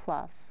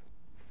plus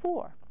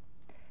 4.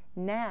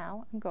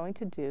 Now I'm going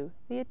to do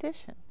the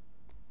addition.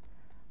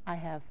 I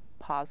have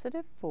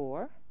positive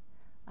 4.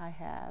 I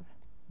have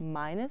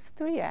minus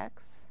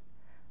 3x.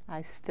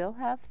 I still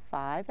have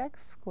 5x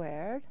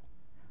squared.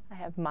 I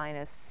have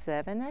minus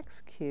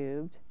 7x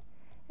cubed.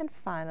 And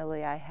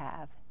finally, I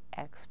have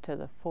x to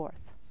the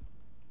fourth.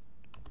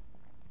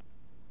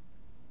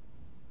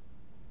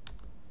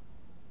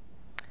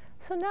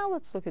 So now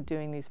let's look at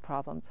doing these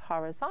problems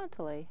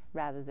horizontally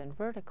rather than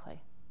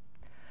vertically.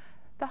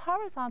 The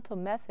horizontal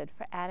method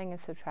for adding and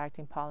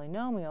subtracting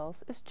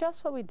polynomials is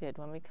just what we did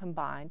when we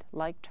combined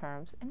like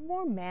terms in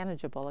more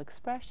manageable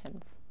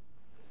expressions.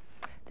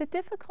 The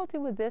difficulty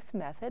with this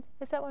method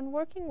is that when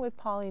working with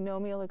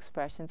polynomial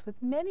expressions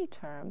with many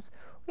terms,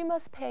 we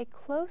must pay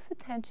close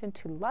attention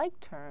to like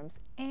terms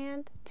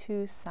and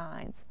to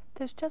signs.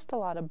 There's just a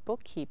lot of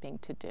bookkeeping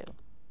to do.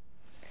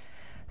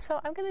 So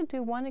I'm going to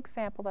do one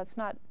example that's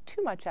not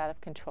too much out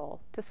of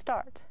control to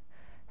start.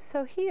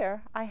 So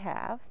here I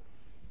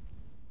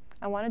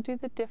want to do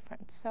the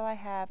difference. So I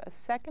have a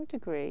second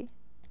degree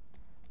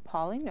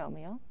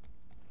polynomial,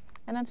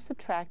 and I'm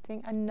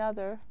subtracting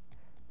another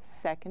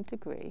second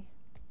degree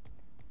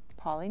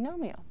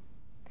polynomial.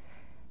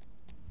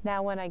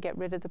 Now when I get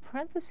rid of the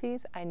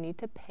parentheses, I need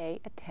to pay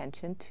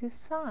attention to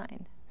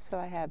sign. So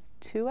I have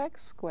 2x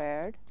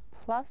squared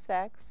plus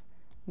x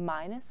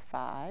minus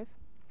 5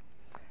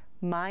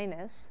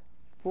 minus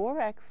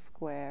 4x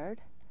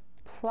squared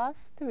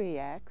plus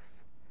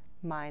 3x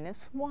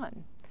minus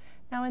 1.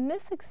 Now in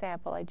this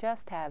example, I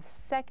just have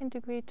second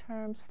degree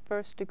terms,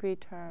 first degree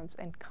terms,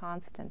 and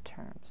constant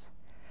terms.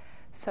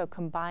 So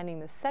combining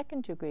the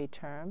second degree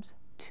terms,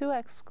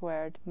 2x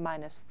squared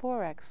minus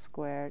 4x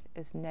squared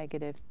is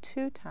negative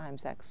 2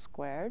 times x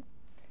squared.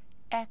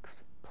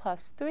 X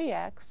plus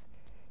 3x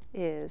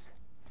is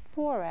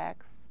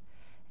 4x,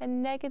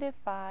 and negative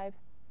 5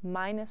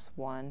 minus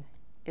 1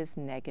 is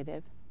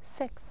negative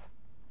 6.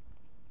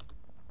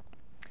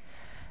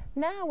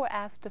 Now we're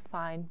asked to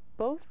find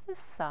both the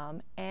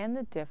sum and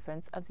the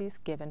difference of these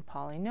given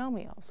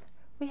polynomials.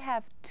 We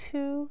have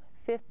two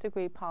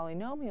fifth-degree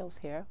polynomials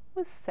here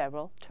with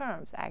several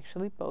terms.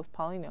 Actually, both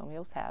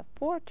polynomials have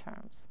 4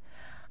 terms.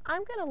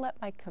 I'm going to let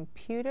my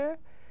computer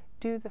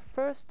do the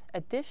first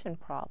addition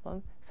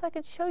problem so I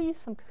can show you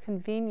some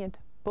convenient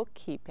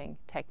bookkeeping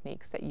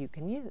techniques that you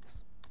can use.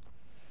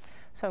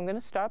 So I'm going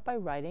to start by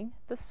writing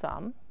the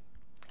sum.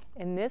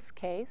 In this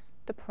case,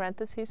 the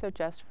parentheses are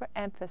just for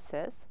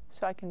emphasis,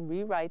 so I can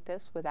rewrite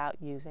this without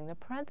using the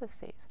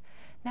parentheses.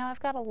 Now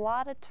I've got a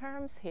lot of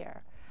terms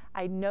here.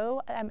 I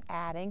know I'm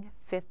adding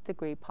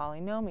fifth-degree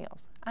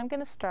polynomials. I'm going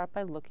to start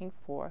by looking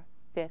for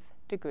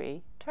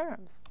fifth-degree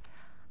terms.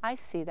 I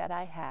see that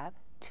I have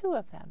 2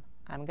 of them.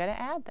 I'm going to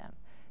add them.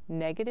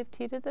 Negative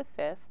t to the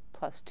fifth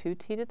plus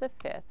 2t to the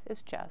fifth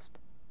is just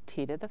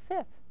t to the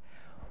fifth.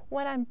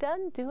 When I'm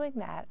done doing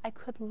that, I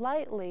could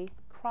lightly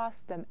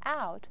cross them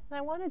out, and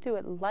I want to do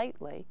it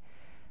lightly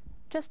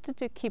just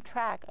to keep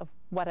track of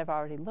what I've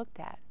already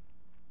looked at.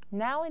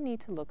 Now I need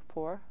to look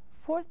for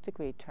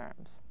fourth-degree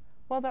terms.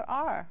 Well, there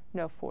are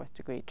no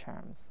fourth-degree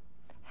terms.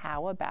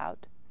 How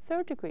about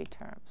third-degree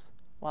terms?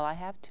 Well, I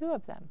have 2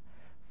 of them.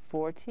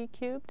 4t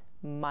cubed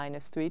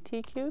minus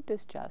 3t cubed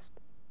is just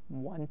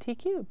 1t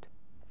cubed.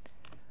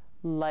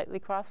 Lightly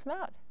cross them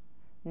out.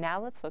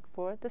 Now let's look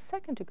for the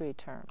second-degree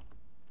term.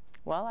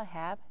 Well, I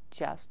have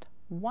just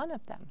 1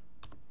 of them.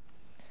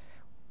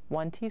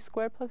 1t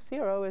squared plus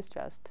 0 is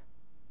just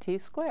t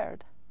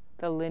squared.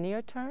 The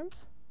linear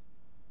terms,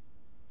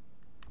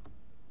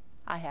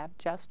 I have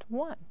just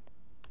 1.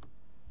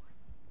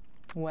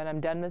 When I'm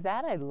done with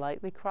that, I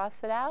lightly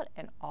cross it out,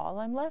 and all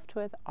I'm left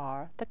with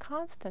are the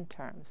constant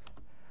terms.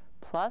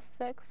 Plus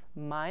 6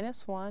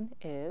 minus 1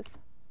 is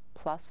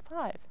plus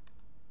 5.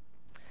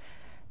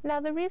 Now,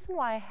 the reason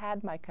why I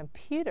had my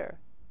computer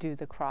do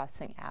the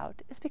crossing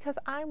out is because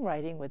I'm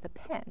writing with a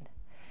pen.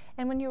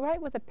 And when you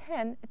write with a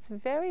pen, it's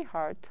very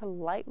hard to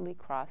lightly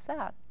cross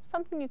out,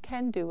 something you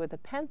can do with a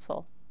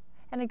pencil.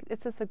 And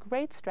it's just a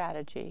great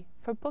strategy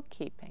for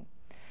bookkeeping.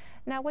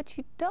 Now, what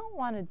you don't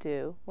want to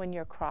do when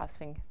you're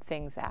crossing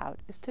things out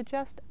is to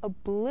just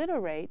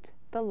obliterate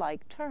the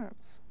like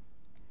terms.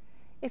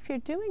 If you're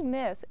doing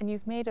this and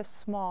you've made a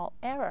small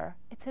error,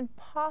 it's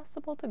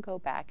impossible to go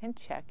back and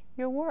check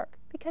your work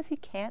because you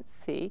can't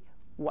see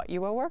what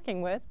you were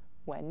working with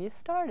when you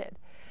started.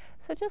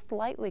 So just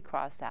lightly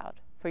cross out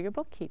for your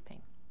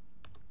bookkeeping.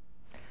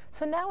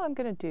 So now I'm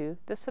going to do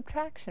the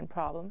subtraction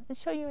problem and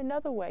show you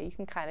another way you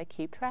can kind of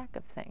keep track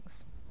of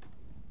things.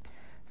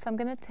 So I'm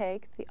going to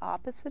take the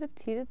opposite of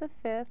t to the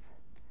 5th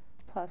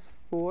plus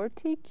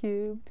 4t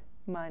cubed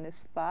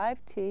minus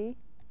 5t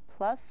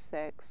plus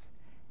 6,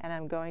 and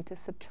I'm going to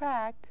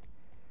subtract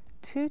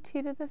 2t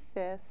to the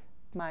 5th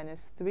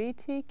minus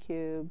 3t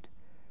cubed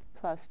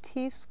plus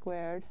t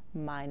squared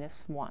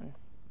minus 1.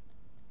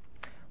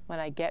 When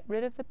I get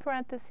rid of the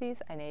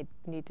parentheses, I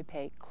need to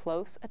pay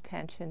close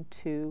attention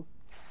to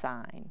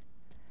sign.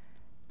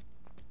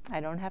 I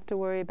don't have to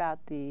worry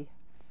about the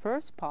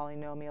first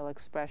polynomial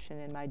expression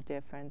in my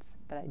difference,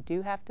 but I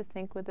do have to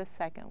think with the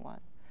second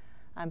one.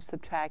 I'm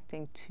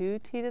subtracting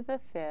 2t to the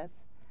 5th,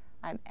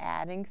 I'm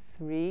adding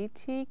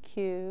 3t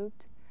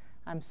cubed,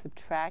 I'm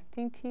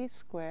subtracting t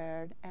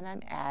squared, and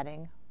I'm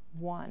adding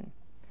 1.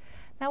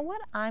 Now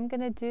what I'm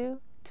going to do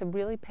to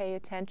really pay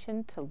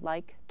attention to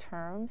like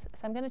terms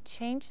is I'm going to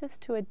change this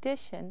to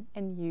addition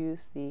and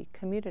use the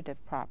commutative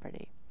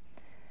property.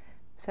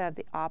 So I have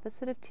the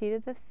opposite of t to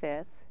the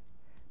 5th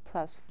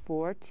plus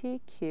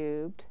 4t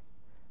cubed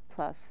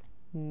plus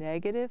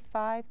negative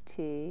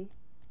 5t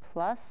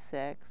plus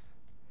 6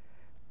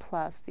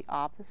 plus the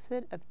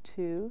opposite of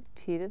 2t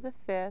to the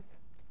 5th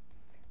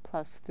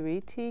plus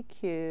 3t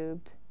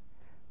cubed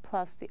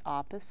plus the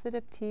opposite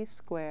of t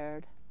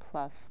squared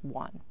plus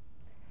 1.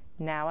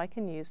 Now I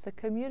can use the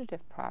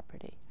commutative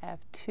property. I have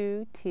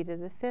 2t to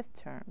the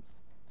 5th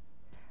terms.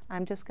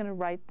 I'm just going to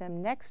write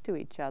them next to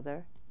each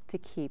other to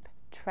keep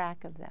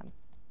track of them.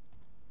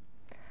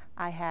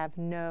 I have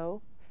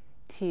no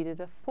t to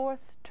the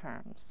 4th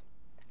terms.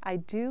 I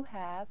do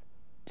have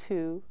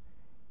 2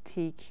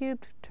 t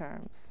cubed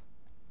terms.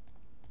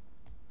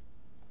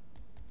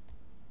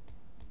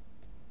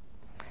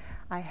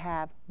 I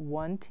have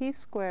 1 t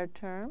squared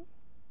term.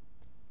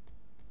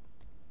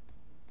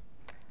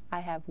 I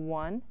have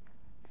 1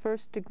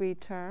 first degree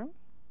term.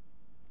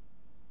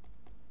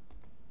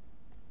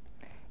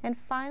 And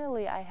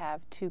finally, I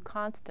have 2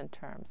 constant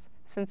terms.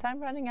 Since I'm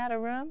running out of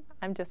room,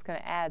 I'm just going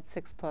to add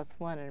 6 plus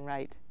 1 and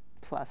write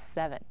plus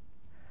 7.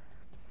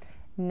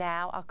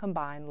 Now I'll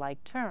combine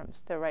like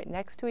terms. They're right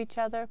next to each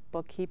other.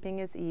 Bookkeeping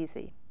is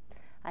easy.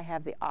 I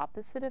have the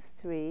opposite of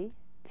 3,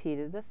 t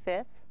to the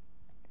 5th,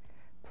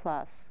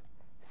 plus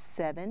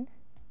 7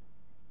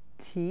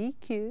 t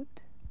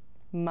cubed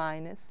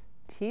minus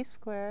t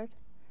squared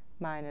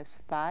minus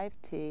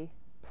 5t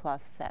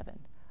plus 7.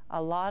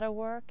 A lot of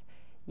work?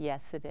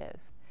 Yes, it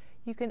is.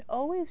 You can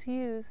always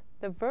use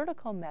the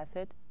vertical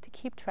method to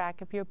keep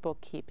track of your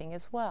bookkeeping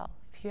as well.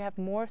 If you have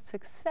more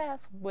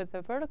success with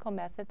the vertical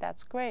method,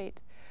 that's great.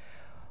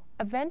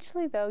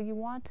 Eventually, though, you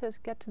want to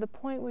get to the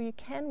point where you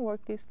can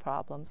work these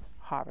problems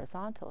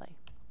horizontally.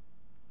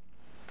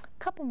 A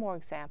couple more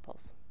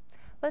examples.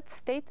 Let's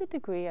state the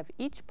degree of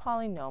each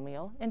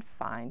polynomial and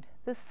find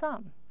the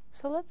sum.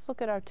 So let's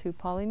look at our 2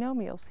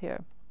 polynomials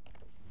here.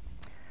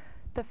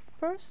 The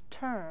first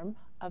term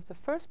of the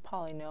first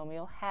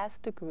polynomial has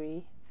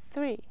degree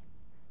 3.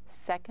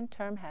 Second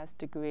term has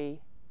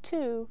degree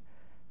 2.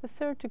 The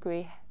third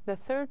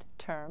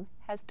term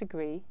has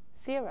degree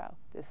 0.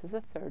 This is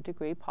a third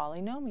degree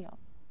polynomial.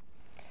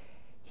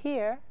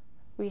 Here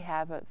we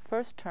have a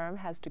first term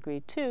has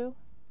degree 2,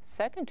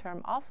 second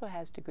term also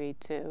has degree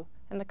 2,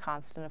 and the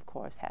constant, of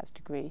course, has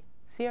degree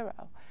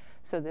 0.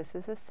 So this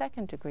is a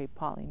second degree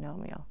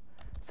polynomial.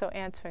 So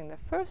answering the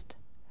first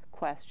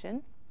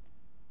question,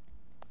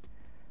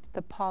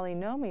 the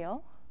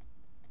polynomial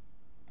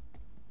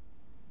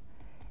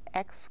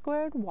x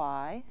squared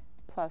y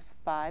plus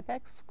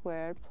 5x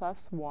squared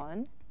plus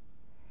 1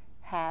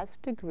 has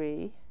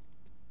degree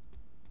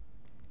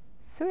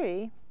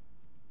 3,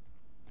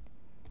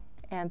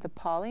 and the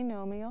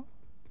polynomial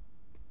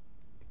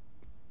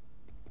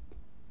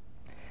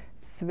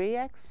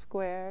 3x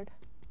squared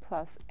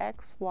plus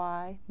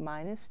xy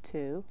minus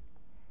 2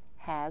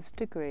 has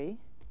degree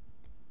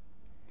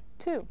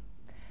 2.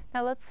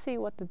 Now let's see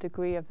what the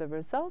degree of the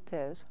result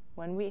is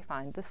when we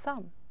find the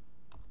sum.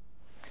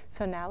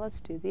 So now let's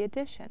do the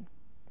addition.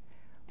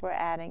 We're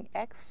adding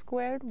x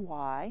squared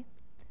y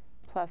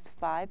plus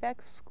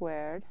 5x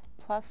squared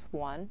plus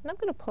 1. And I'm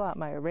going to pull out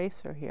my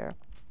eraser here.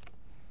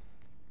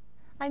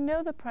 I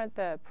know the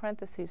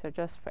parentheses are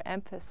just for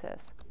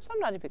emphasis, so I'm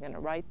not even going to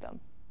write them.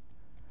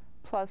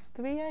 plus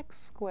 3x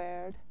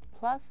squared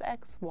plus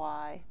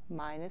xy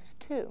minus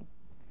 2.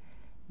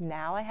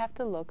 Now I have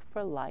to look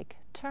for like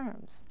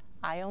terms.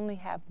 I only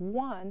have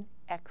one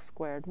x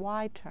squared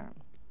y term.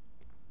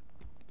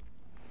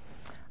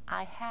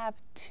 I have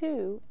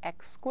two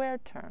x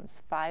squared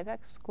terms.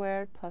 5x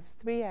squared plus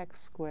 3x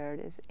squared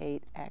is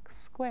 8x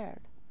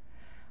squared.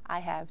 I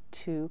have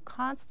two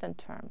constant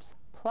terms.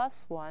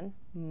 Plus 1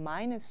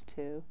 minus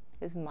 2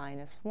 is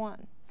minus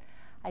 1.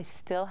 I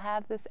still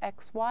have this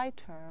xy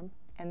term,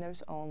 and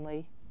there's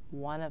only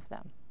one of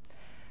them.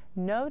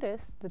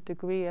 Notice the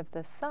degree of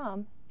the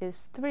sum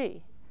is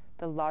 3.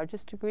 The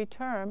largest degree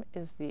term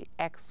is the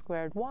x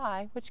squared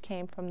y, which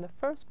came from the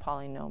first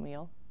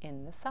polynomial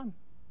in the sum.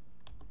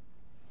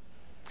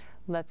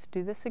 Let's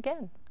do this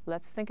again.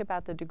 Let's think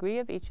about the degree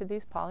of each of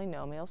these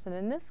polynomials, and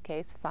in this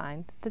case,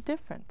 find the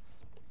difference.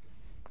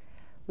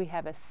 We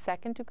have a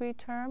second degree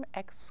term,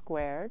 x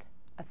squared,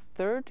 a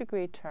third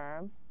degree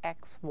term,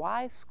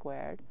 xy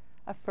squared,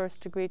 a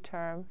first degree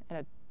term, and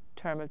a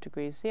term of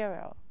degree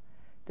 0.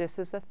 This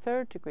is a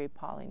third degree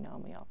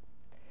polynomial.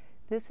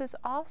 This is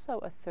also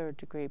a third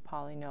degree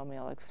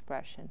polynomial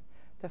expression.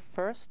 The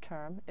first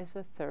term is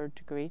a third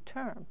degree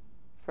term,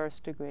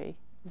 first degree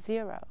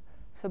 0.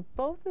 So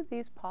both of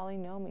these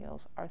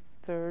polynomials are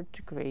third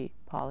degree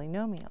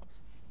polynomials.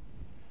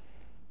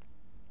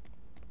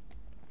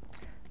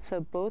 So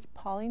both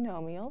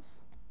polynomials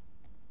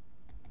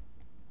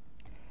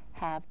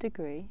have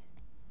degree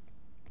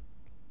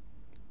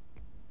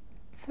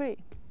 3.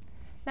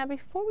 Now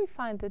before we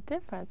find the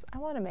difference, I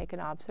want to make an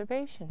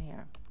observation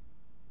here.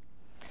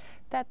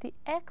 That the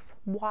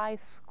xy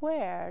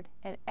squared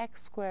and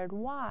x squared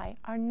y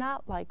are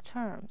not like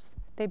terms.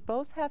 They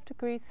both have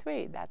degree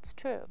 3, that's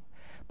true,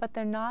 but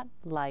they're not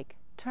like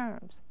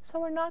terms. So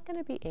we're not going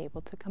to be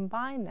able to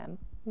combine them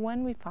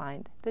when we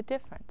find the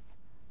difference.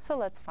 So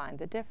let's find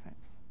the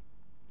difference.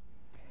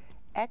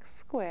 X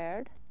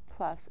squared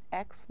plus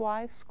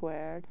xy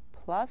squared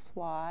plus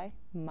y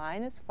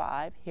minus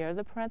 5, here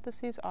the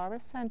parentheses are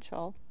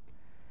essential.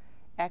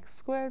 X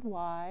squared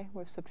y,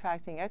 we're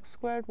subtracting x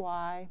squared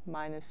y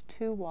minus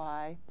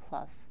 2y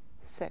plus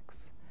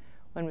 6.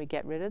 When we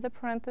get rid of the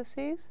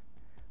parentheses,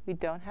 we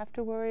don't have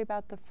to worry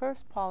about the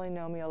first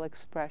polynomial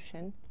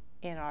expression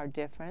in our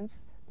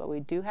difference, but we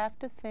do have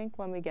to think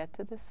when we get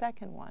to the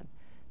second one.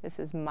 This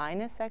is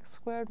minus x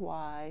squared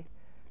y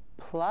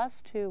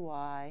plus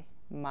 2y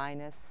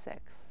minus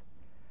 6.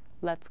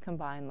 Let's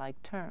combine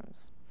like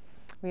terms.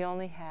 We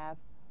only have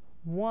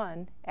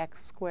one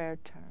x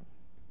squared term.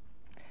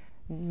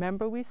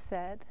 Remember we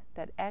said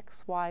that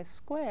xy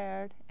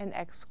squared and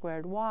x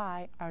squared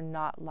y are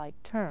not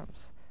like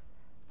terms.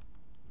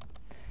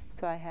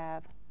 So I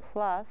have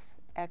plus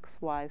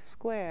xy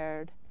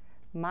squared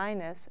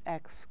minus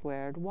x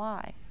squared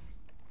y.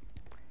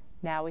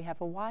 Now we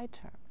have a y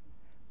term.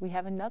 We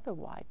have another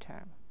y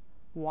term.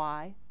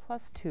 Y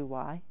plus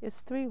 2y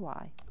is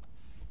 3y.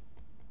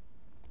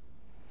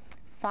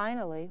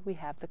 Finally, we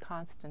have the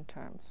constant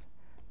terms.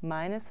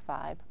 Minus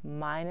 5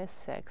 minus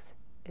 6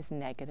 is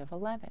negative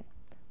 11.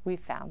 We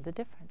found the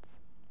difference.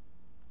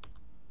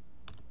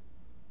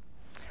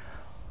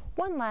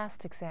 One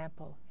last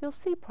example. You'll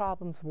see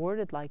problems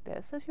worded like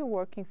this as you're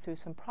working through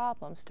some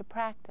problems to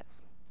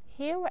practice.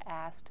 Here we're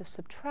asked to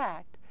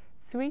subtract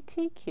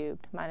 3t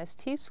cubed minus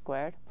t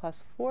squared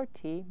plus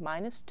 4t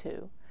minus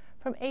 2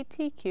 from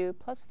 8t cubed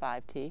plus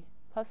 5t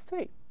plus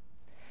 3.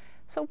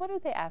 So what are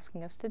they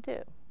asking us to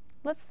do?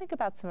 Let's think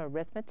about some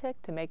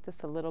arithmetic to make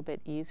this a little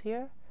bit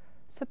easier.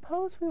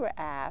 Suppose we were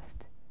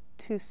asked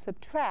to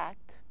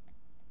subtract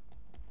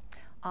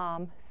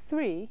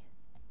 3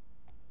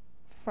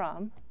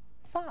 from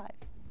 5.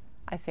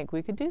 I think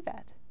we could do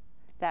that.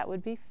 That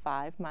would be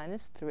 5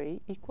 minus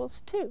 3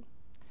 equals 2.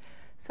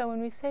 So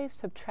when we say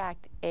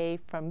subtract a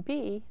from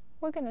b,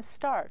 we're going to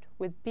start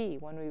with b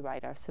when we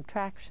write our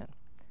subtraction.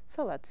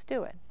 So let's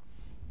do it.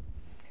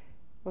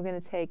 We're going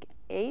to take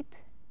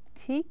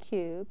 8t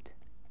cubed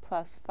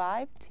plus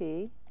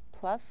 5t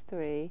plus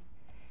 3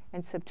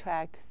 and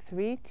subtract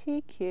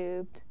 3t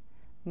cubed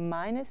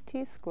minus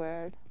t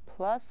squared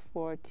plus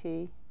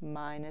 4t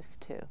minus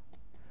 2.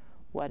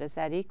 What does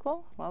that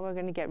equal? Well, we're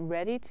going to get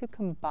ready to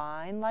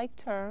combine like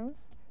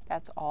terms.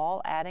 That's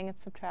all adding and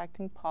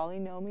subtracting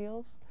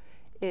polynomials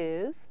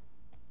is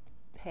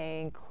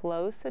paying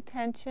close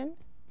attention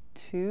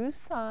to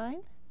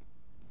sign.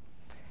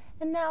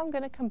 And now I'm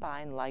going to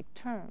combine like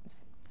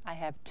terms. I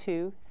have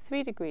two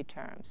 3-degree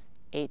terms.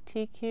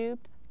 8t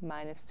cubed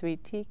minus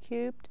 3t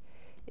cubed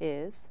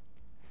is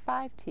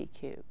 5t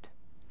cubed.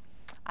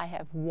 I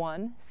have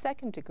one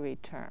second-degree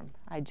term.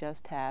 I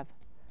just have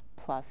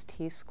plus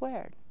t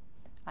squared.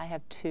 I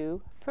have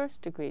two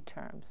first-degree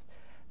terms.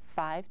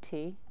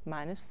 5t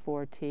minus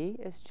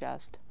 4t is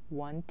just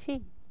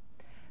 1t.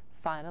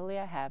 Finally,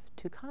 I have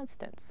two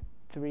constants.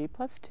 3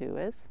 plus 2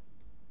 is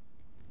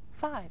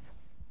 5.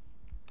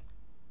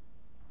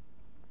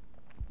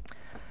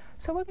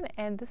 So we're going to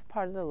end this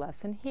part of the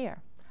lesson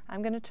here.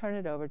 I'm going to turn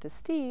it over to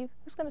Steve,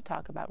 who's going to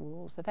talk about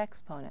rules of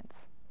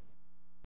exponents.